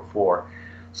they did before.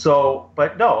 So,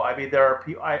 but no, I mean, there are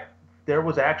people. There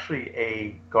was actually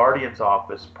a Guardian's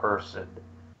office person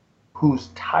whose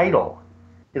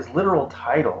his literal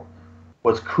title,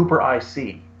 was Cooper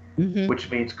IC, which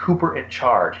means Cooper in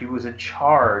charge. He was in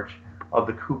charge of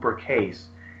the Cooper case.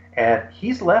 And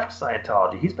he's left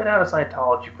Scientology. He's been out of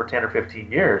Scientology for 10 or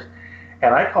 15 years.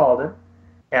 And I called him,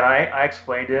 and I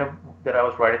explained to him that I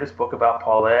was writing this book about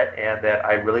Paulette, and that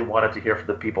I really wanted to hear from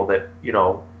the people that,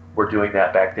 were doing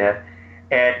that back then.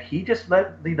 And he just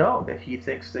let me know that he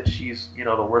thinks that she's,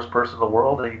 the worst person in the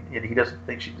world, and he doesn't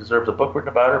think she deserves a book written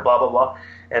about her, blah, blah, blah.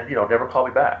 And, never call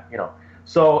me back,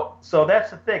 So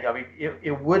that's the thing. I mean,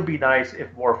 it would be nice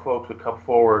if more folks would come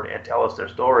forward and tell us their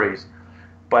stories.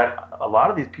 But a lot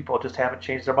of these people just haven't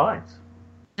changed their minds.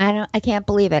 I can't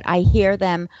believe it. I hear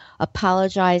them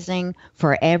apologizing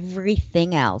for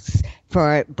everything else,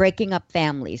 for breaking up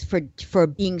families, for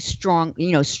being strong,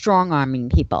 strong arming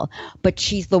people. But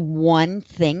she's the one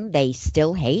thing they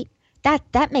still hate.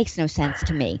 That makes no sense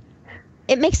to me.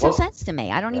 It makes no Well, sense to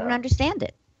me. I don't even yeah, understand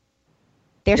it.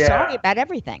 They're sorry yeah, about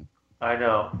everything. I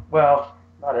know. Well,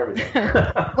 not everything.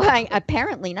 Well,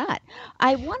 apparently not.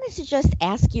 I wanted to just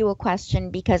ask you a question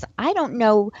because I don't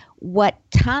know what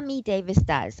Tommy Davis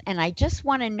does, and I just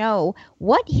want to know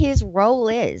what his role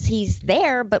is. He's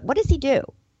there, but what does he do?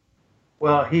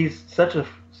 Well, he's such a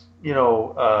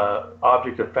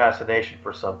object of fascination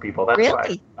for some people. That's why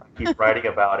Really? I keep writing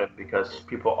about him because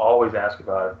people always ask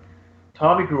about him.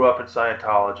 Tommy grew up in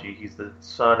Scientology. He's the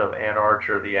son of Ann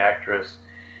Archer, the actress,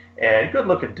 and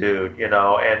good-looking dude,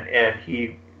 and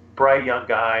he bright young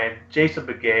guy. And Jason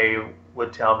Begay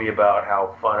would tell me about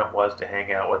how fun it was to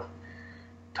hang out with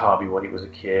Tommy when he was a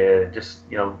kid, and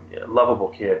just a lovable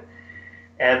kid.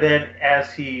 And then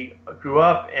as he grew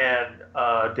up and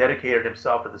dedicated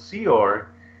himself to the Sea Org,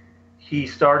 he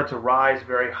started to rise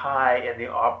very high in the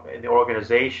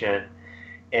organization,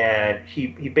 and he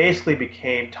basically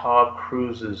became Tom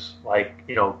Cruise's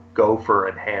gopher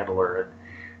and handler, and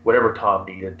whatever Tom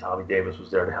needed, Tommy Davis was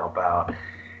there to help out.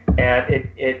 And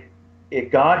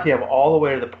it got him all the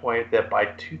way to the point that by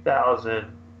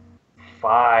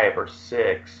 2005 or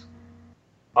six,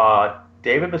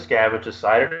 David Miscavige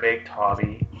decided to make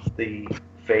Tommy the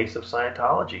face of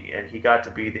Scientology, and he got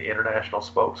to be the international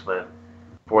spokesman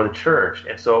for the church.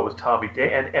 And so it was Tommy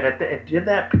Day. And in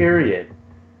that period,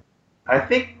 I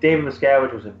think David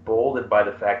Miscavige was emboldened by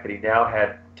the fact that he now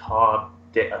had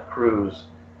Cruise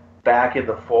back in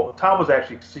the fold. Tom was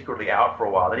actually secretly out for a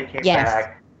while. Then he came Yes.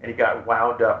 back and he got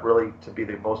wound up really to be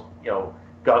the most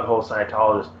gung-ho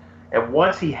Scientologist. And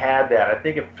once he had that, I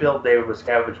think it filled David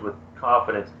Miscavige with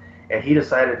confidence, and he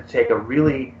decided to take a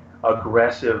really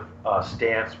aggressive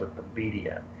stance with the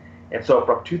media. And so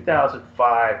from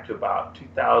 2005 to about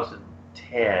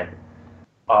 2010,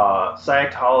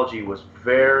 Scientology was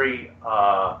very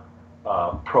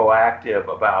proactive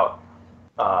about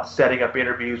setting up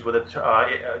interviews with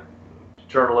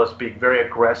journalists, being very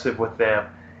aggressive with them.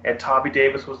 And Tommy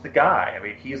Davis was the guy. I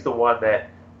mean, he's the one that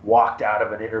walked out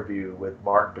of an interview with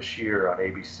Martin Bashir on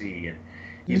ABC, and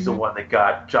he's the Hmm. one that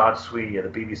got John Sweeney of the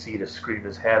BBC to scream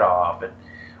his head off.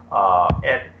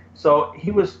 And so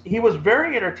he was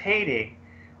very entertaining.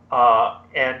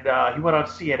 And he went on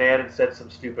CNN and said some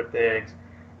stupid things.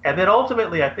 And then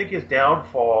ultimately, I think his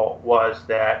downfall was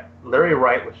that Larry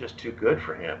Wright was just too good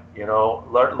for him.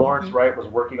 Lawrence Hmm. Wright was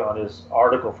working on his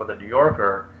article for the New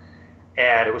Yorker,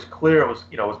 and it was clear it was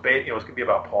going to be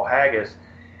about Paul Haggis.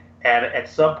 And at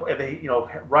some point,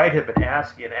 Wright had been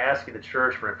asking the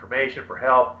church for information, for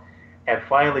help, and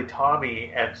finally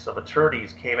Tommy and some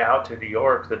attorneys came out to New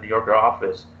York, to the New Yorker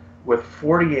office, with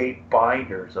 48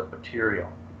 binders of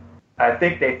material. I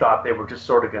think they thought they were just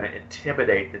sort of going to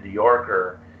intimidate the New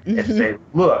Yorker and Hmm. say,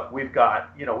 "Look, we've got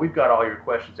all your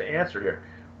questions answered here."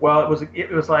 Well, it was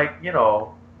like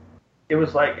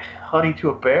honey to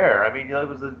a bear. I mean, it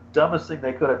was the dumbest thing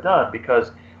they could have done,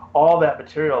 because all that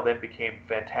material then became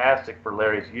fantastic for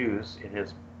Larry's use in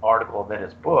his article and then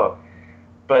his book.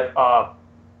 But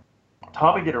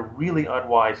Tommy did a really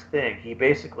unwise thing.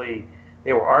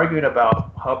 They were arguing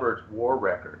about Hubbard's war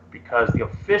record, because the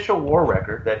official war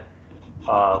record that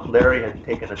Larry had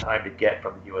taken the time to get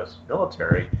from the U.S.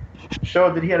 military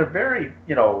showed that he had a very,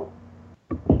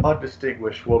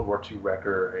 undistinguished World War II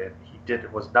record,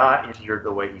 and was not injured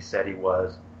the way he said he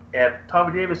was. And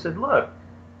Tommy Davis said, "Look,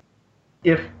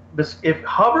 if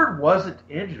Hubbard wasn't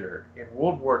injured in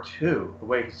World War II the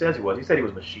way he says he said he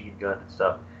was machine gunned and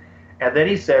stuff, and then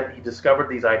he said he discovered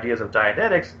these ideas of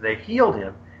Dianetics and they healed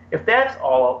him. If that's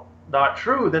all not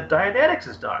true, then Dianetics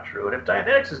is not true. And if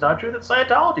Dianetics is not true, then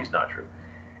Scientology is not true."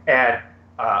 And,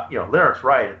 Lawrence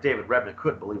Wright and David Redman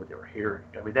couldn't believe what they were hearing.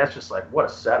 I mean, that's just like, what a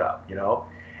setup.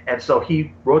 And so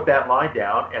he wrote that line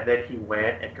down, and then he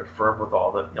went and confirmed with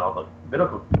all the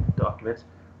medical documents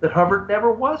that Hubbard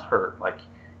never was hurt like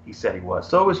he said he was.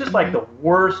 So it was just like Hmm. the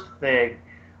worst thing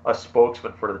a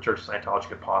spokesman for the Church of Scientology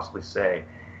could possibly say.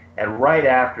 And right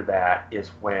after that is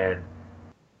when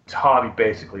Tommy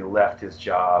basically left his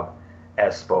job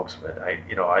as spokesman.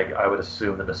 I would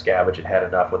assume that Miscavige had had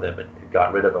enough with him and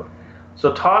got rid of him.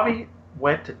 So Tommy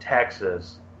went to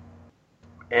Texas,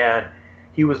 and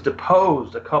he was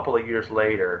deposed a couple of years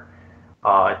later,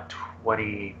 in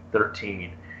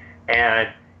 2013. And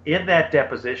in that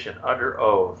deposition, under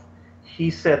oath, he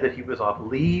said that he was on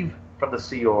leave from the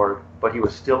Sea Org, but he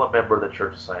was still a member of the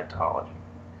Church of Scientology.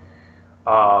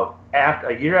 After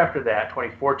a year after that,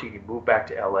 2014, he moved back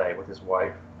to LA with his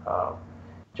wife,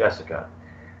 Jessica,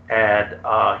 and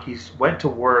he went to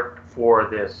work for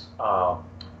this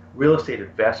real estate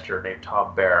investor named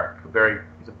Tom Barrack.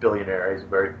 He's a billionaire. He's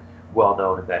very well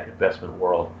known in that investment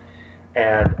world.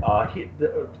 And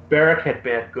Barrack had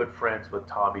been good friends with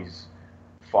Tommy's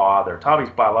father. Tommy's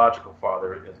biological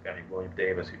father is a guy named William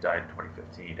Davis, who died in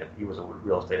 2015, and he was a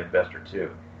real estate investor too.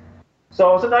 So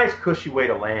it was a nice, cushy way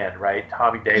to land, right?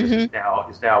 Tommy Davis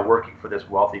is now working for this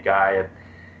wealthy guy, and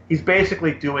he's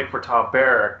basically doing for Tom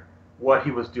Barrack what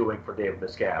he was doing for David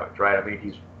Miscavige, right? I mean,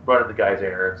 he's running the guy's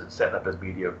errands and setting up his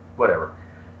media, whatever.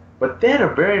 But then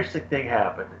a very interesting thing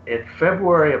happened. In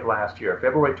February of last year,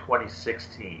 February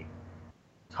 2016,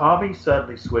 Tommy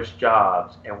suddenly switched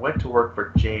jobs and went to work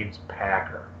for James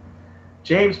Packer.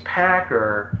 James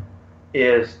Packer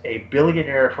is a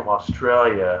billionaire from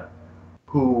Australia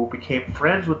who became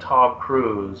friends with Tom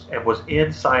Cruise and was in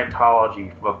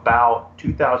Scientology from about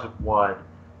 2001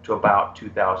 to about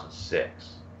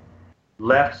 2006.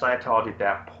 Left Scientology at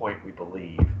that point, we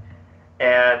believe.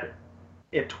 And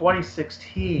in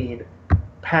 2016,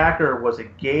 Packer was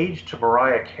engaged to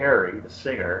Mariah Carey, the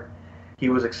singer. He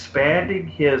was expanding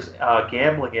his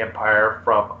gambling empire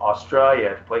from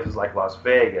Australia to places like Las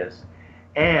Vegas,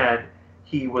 and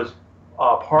he was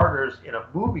partners in a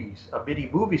mini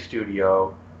movie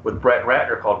studio with Brett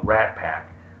Ratner called Rat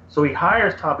Pack. So he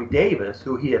hires Tommy Davis,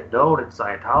 who he had known in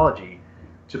Scientology,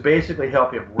 to basically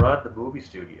help him run the movie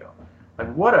studio.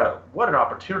 And what an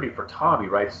opportunity for Tommy,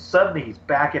 right? Suddenly he's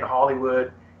back in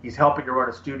Hollywood. He's helping to run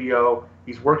a studio.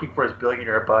 He's working for his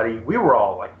billionaire buddy. We were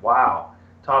all like, wow,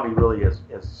 Tommy really has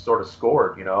sort of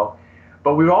scored, you know.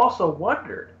 But we also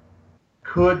wondered,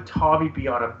 could Tommy be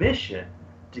on a mission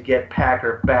to get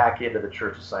Packer back into the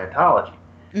Church of Scientology?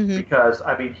 Mm-hmm. Because,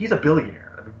 I mean, he's a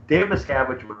billionaire. I mean, David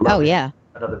Miscavige would love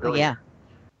another billionaire.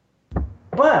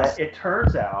 But it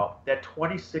turns out that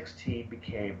 2016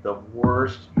 became the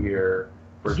worst year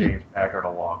for James Packer in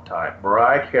a long time.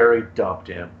 Mariah Carey dumped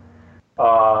him.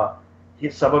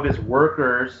 Some of his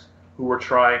workers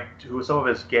some of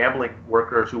his gambling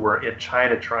workers who were in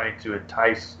China trying to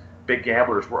entice big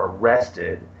gamblers were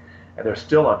arrested, and they're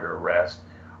still under arrest.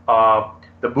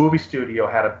 The movie studio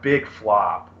had a big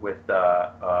flop with,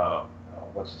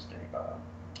 what's his name?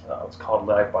 It's called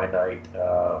Live by Night.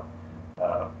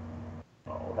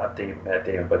 Not Matt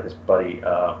Damon, but his buddy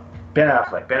Ben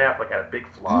Affleck. Ben Affleck had a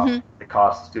big flop that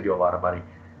cost the studio a lot of money.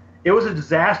 It was a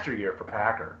disaster year for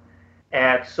Packer,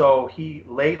 and so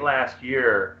late last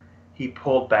year he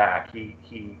pulled back.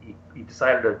 He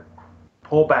decided to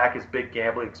pull back his big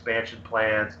gambling expansion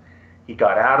plans. He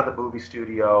got out of the movie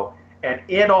studio, and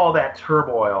in all that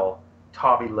turmoil,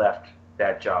 Tommy left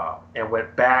that job and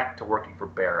went back to working for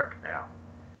Barrack now.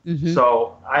 Mm-hmm.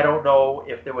 So I don't know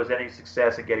if there was any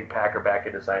success in getting Packer back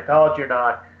into Scientology or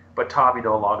not, but Tommy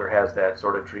no longer has that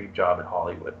sort of dream job in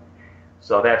Hollywood.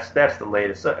 So that's the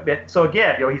latest. So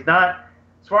again, you know, he's not,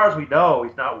 as far as we know,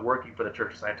 he's not working for the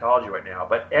Church of Scientology right now.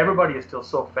 But everybody is still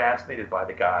so fascinated by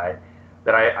the guy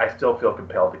that I still feel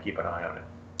compelled to keep an eye on it.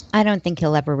 I don't think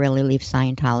he'll ever really leave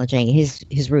Scientology.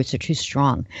 His roots are too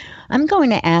strong. I'm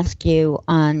going to ask you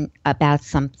about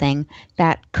something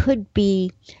that could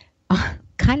be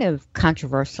kind of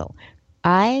controversial.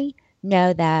 I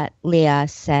know that Leah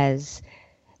says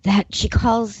that she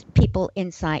calls people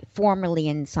formerly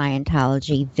in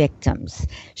Scientology victims.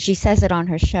 She says it on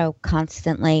her show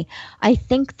constantly. I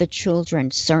think the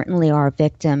children certainly are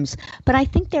victims, but I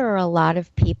think there are a lot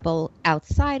of people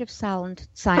outside of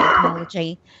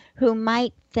Scientology who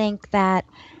might think that,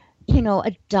 you know,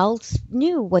 adults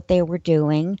knew what they were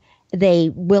doing.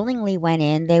 They willingly went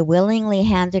in, they willingly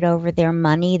handed over their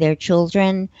money, their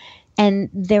children, and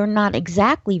they're not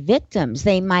exactly victims.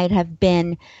 They might have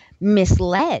been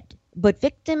misled, but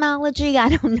victimology,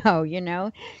 I don't know, you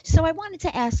know. So I wanted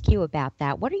to ask you about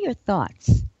that. What are your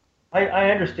thoughts?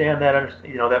 I understand that,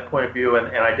 you know, that point of view, and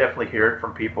I definitely hear it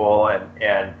from people,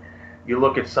 and you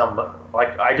look at some,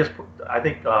 like I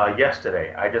think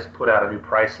yesterday, I just put out a new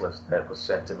price list that was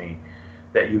sent to me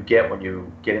that you get when you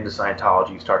get into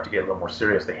Scientology. You start to get a little more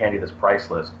serious. They hand you this price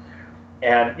list.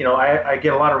 And, you know, I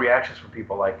get a lot of reactions from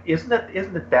people like, isn't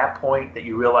it that point that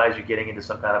you realize you're getting into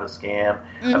some kind of a scam?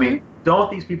 Mm-hmm. I mean,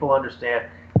 don't these people understand?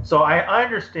 So I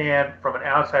understand from an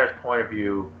outsider's point of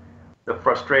view the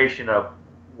frustration of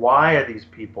why are these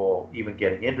people even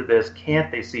getting into this? Can't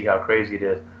they see how crazy it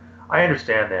is? I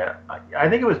understand that. I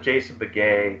think it was Jason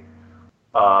Begay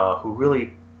who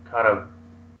really kind of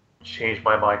changed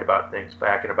my mind about things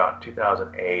back in about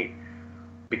 2008,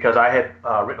 because I had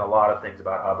written a lot of things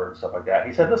about Hubbard and stuff like that.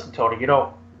 He said, listen, Tony, you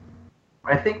know,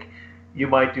 I think you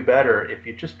might do better if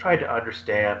you just tried to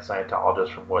understand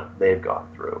Scientologists from what they've gone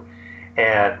through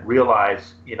and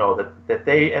realize, that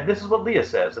they, and this is what Leah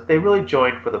says, that they really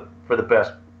joined for the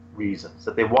best reasons,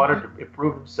 that they wanted to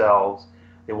improve themselves,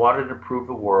 they wanted to improve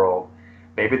the world.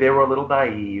 Maybe they were a little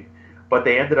naive, but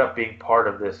they ended up being part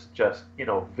of this just,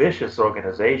 vicious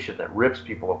organization that rips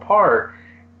people apart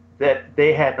that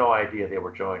they had no idea they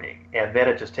were joining. And then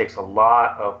it just takes a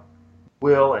lot of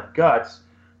will and guts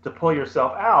to pull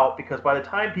yourself out, because by the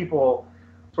time people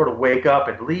sort of wake up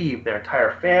and leave, their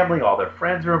entire family, all their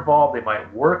friends are involved. They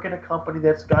might work in a company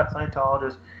that's got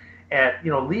Scientologists, and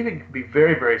leaving can be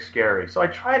very, very scary. So I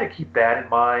try to keep that in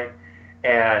mind,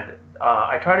 and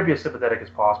I try to be as sympathetic as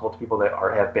possible to people that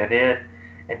have been in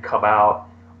and come out.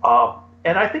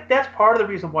 And I think that's part of the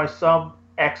reason why some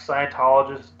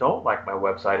ex-Scientologists don't like my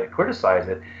website and criticize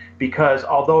it, because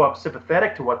although I'm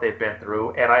sympathetic to what they've been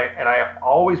through, and I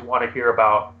always want to hear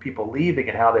about people leaving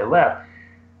and how they left,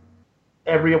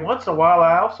 every once in a while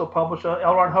I also publish a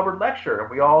L. Ron Hubbard lecture,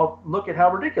 and we all look at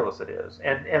how ridiculous it is,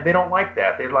 and they don't like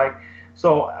that. They like,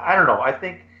 so I don't know. I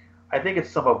think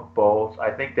it's some of both. I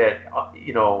think that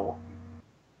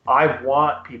I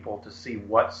want people to see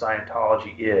what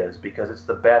Scientology is, because it's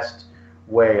the best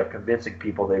way of convincing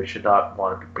people they should not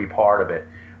want to be part of it.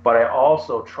 But I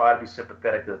also try to be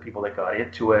sympathetic to the people that got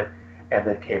into it and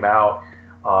then came out.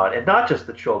 And not just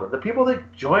the children, the people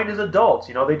that joined as adults.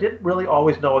 They didn't really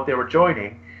always know what they were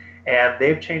joining, and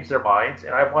they've changed their minds,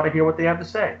 and I want to hear what they have to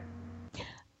say.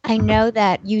 I know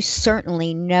that you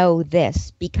certainly know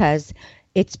this because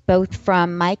it's both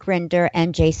from Mike Rinder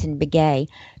and Jason Begay,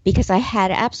 because I had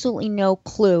absolutely no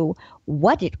clue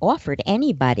what it offered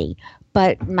anybody.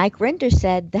 But Mike Rinder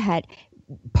said that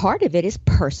part of it is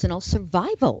personal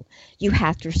survival. You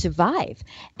have to survive.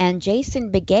 And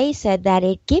Jason Begay said that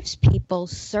it gives people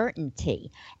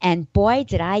certainty. And boy,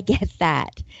 did I get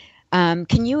that.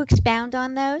 Can you expound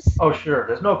on those? Oh, sure.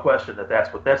 There's no question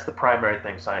that's the primary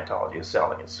thing Scientology is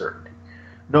selling, is certainty.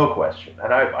 No question.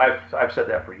 And I've said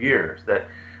that for years, that,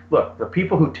 look, the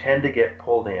people who tend to get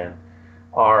pulled in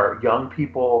are young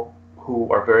people who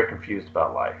are very confused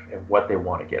about life and what they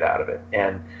want to get out of it.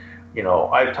 And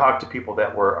I've talked to people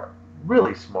that were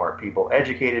really smart people,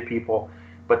 educated people,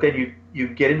 but then you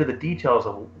get into the details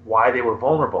of why they were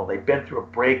vulnerable. They've been through a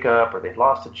breakup, or they've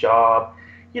lost a job.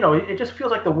 It just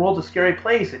feels like the world's a scary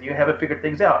place and you haven't figured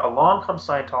things out. Along comes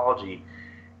Scientology,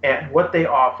 and what they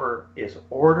offer is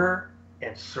order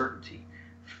and certainty.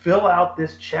 Fill out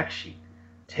this check sheet,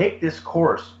 take this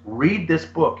course, read this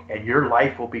book, and your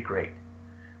life will be great.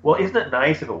 Well, isn't it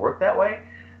nice if it worked that way?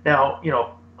 Now,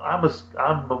 I'm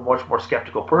a much more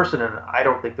skeptical person, and I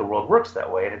don't think the world works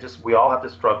that way. And we all have to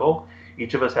struggle.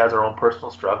 Each of us has our own personal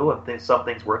struggle, and some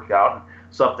things work out and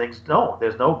some things don't.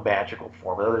 There's no magical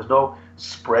formula. There's no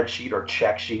spreadsheet or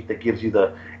check sheet that gives you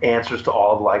the answers to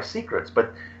all of life's secrets.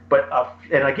 But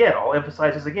and again, I'll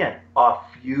emphasize this again, a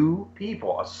few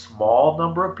people, a small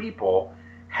number of people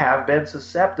have been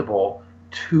susceptible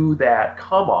to that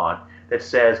come on that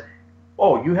says,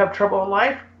 oh, you have trouble in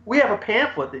life? We have a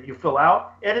pamphlet that you fill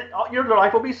out, and your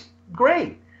life will be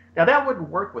great. Now, that wouldn't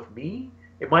work with me.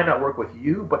 It might not work with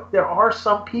you, but there are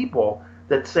some people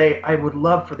that say, I would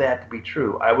love for that to be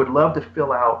true. I would love to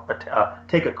fill out,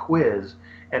 take a quiz,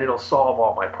 and it'll solve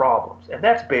all my problems. And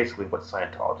that's basically what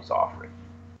Scientology's offering.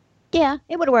 Yeah,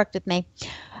 it would have worked with me.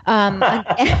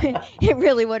 It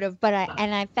really would have. But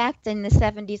in fact, in the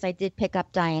 70s, I did pick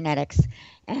up Dianetics.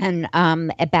 And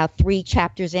about 3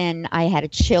 chapters in, I had a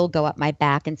chill go up my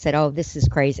back and said, oh, this is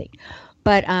crazy.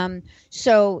 But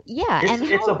so, yeah.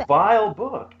 It's a vile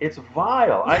book. It's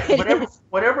vile.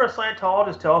 Whenever a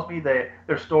Scientologist tells me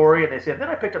their story and they say, then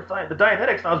I picked up the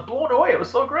Dianetics and I was blown away. It was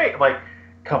so great. I'm like,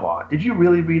 come on. Did you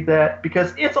really read that?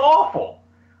 Because it's awful.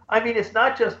 I mean, it's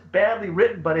not just badly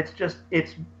written, but it's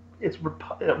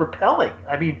repelling.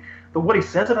 I mean, what he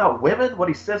says about women, what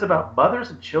he says about mothers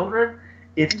and children,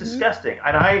 it's disgusting.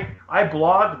 And I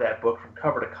blogged that book from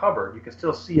cover to cover. You can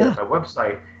still see it on my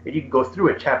website, and you can go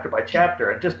through it chapter by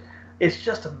chapter. And it's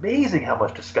just amazing how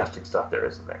much disgusting stuff there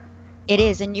is in there. It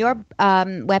is. And your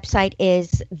website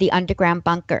is The Underground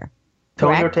Bunker.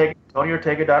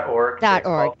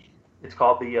 TonyOrtega.org. It's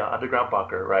called The Underground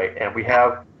Bunker, right? And we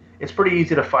have... It's pretty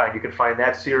easy to find. You can find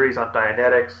that series on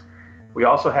Dianetics. We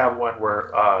also have one where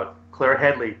Claire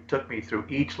Headley took me through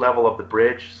each level of the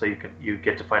bridge, so you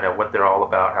get to find out what they're all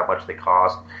about, how much they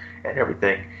cost, and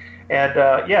everything. And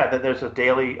then there's a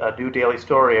new daily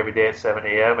story every day at 7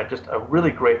 a.m. and just a really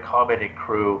great commenting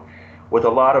crew with a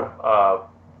lot of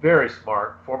very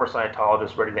smart former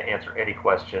Scientologists ready to answer any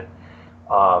question.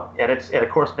 And of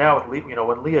course now with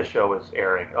when Leah's show is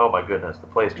airing, oh my goodness, the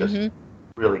place just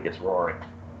really gets roaring.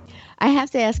 I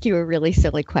have to ask you a really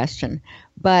silly question,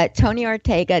 but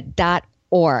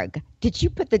TonyOrtega.org. Did you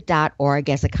put the .org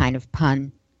as a kind of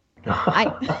pun? I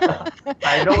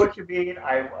I know what you mean.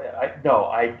 I no,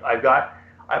 I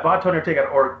bought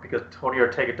TonyOrtega.org because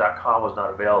TonyOrtega.com was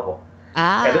not available,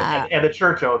 ah, and the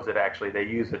church owns it. Actually, they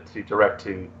use it to direct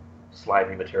to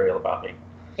sliding material about me.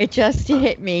 it just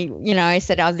hit me. I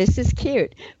said, "Oh, this is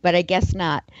cute," but I guess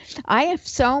not. I have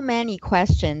so many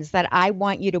questions that I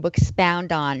want you to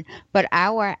expound on, but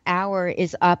our hour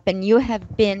is up, and you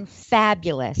have been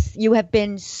fabulous. You have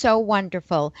been so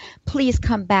wonderful. Please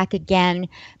come back again.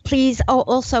 Please. Oh,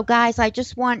 also, guys, I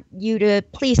just want you to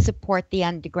please support the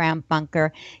Underground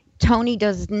Bunker. Tony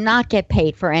does not get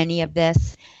paid for any of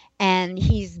this. And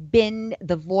he's been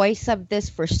the voice of this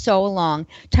for so long.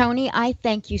 Tony, I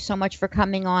thank you so much for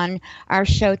coming on our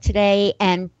show today.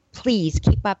 And please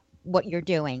keep up what you're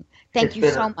doing. Thank It's you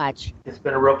been so much. it's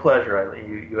been a real pleasure.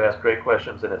 You ask great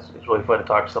questions, and it's really fun to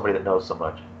talk to somebody that knows so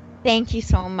much. Thank you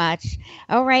so much.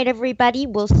 All right, everybody.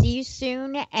 We'll see you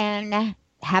soon and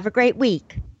have a great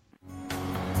week.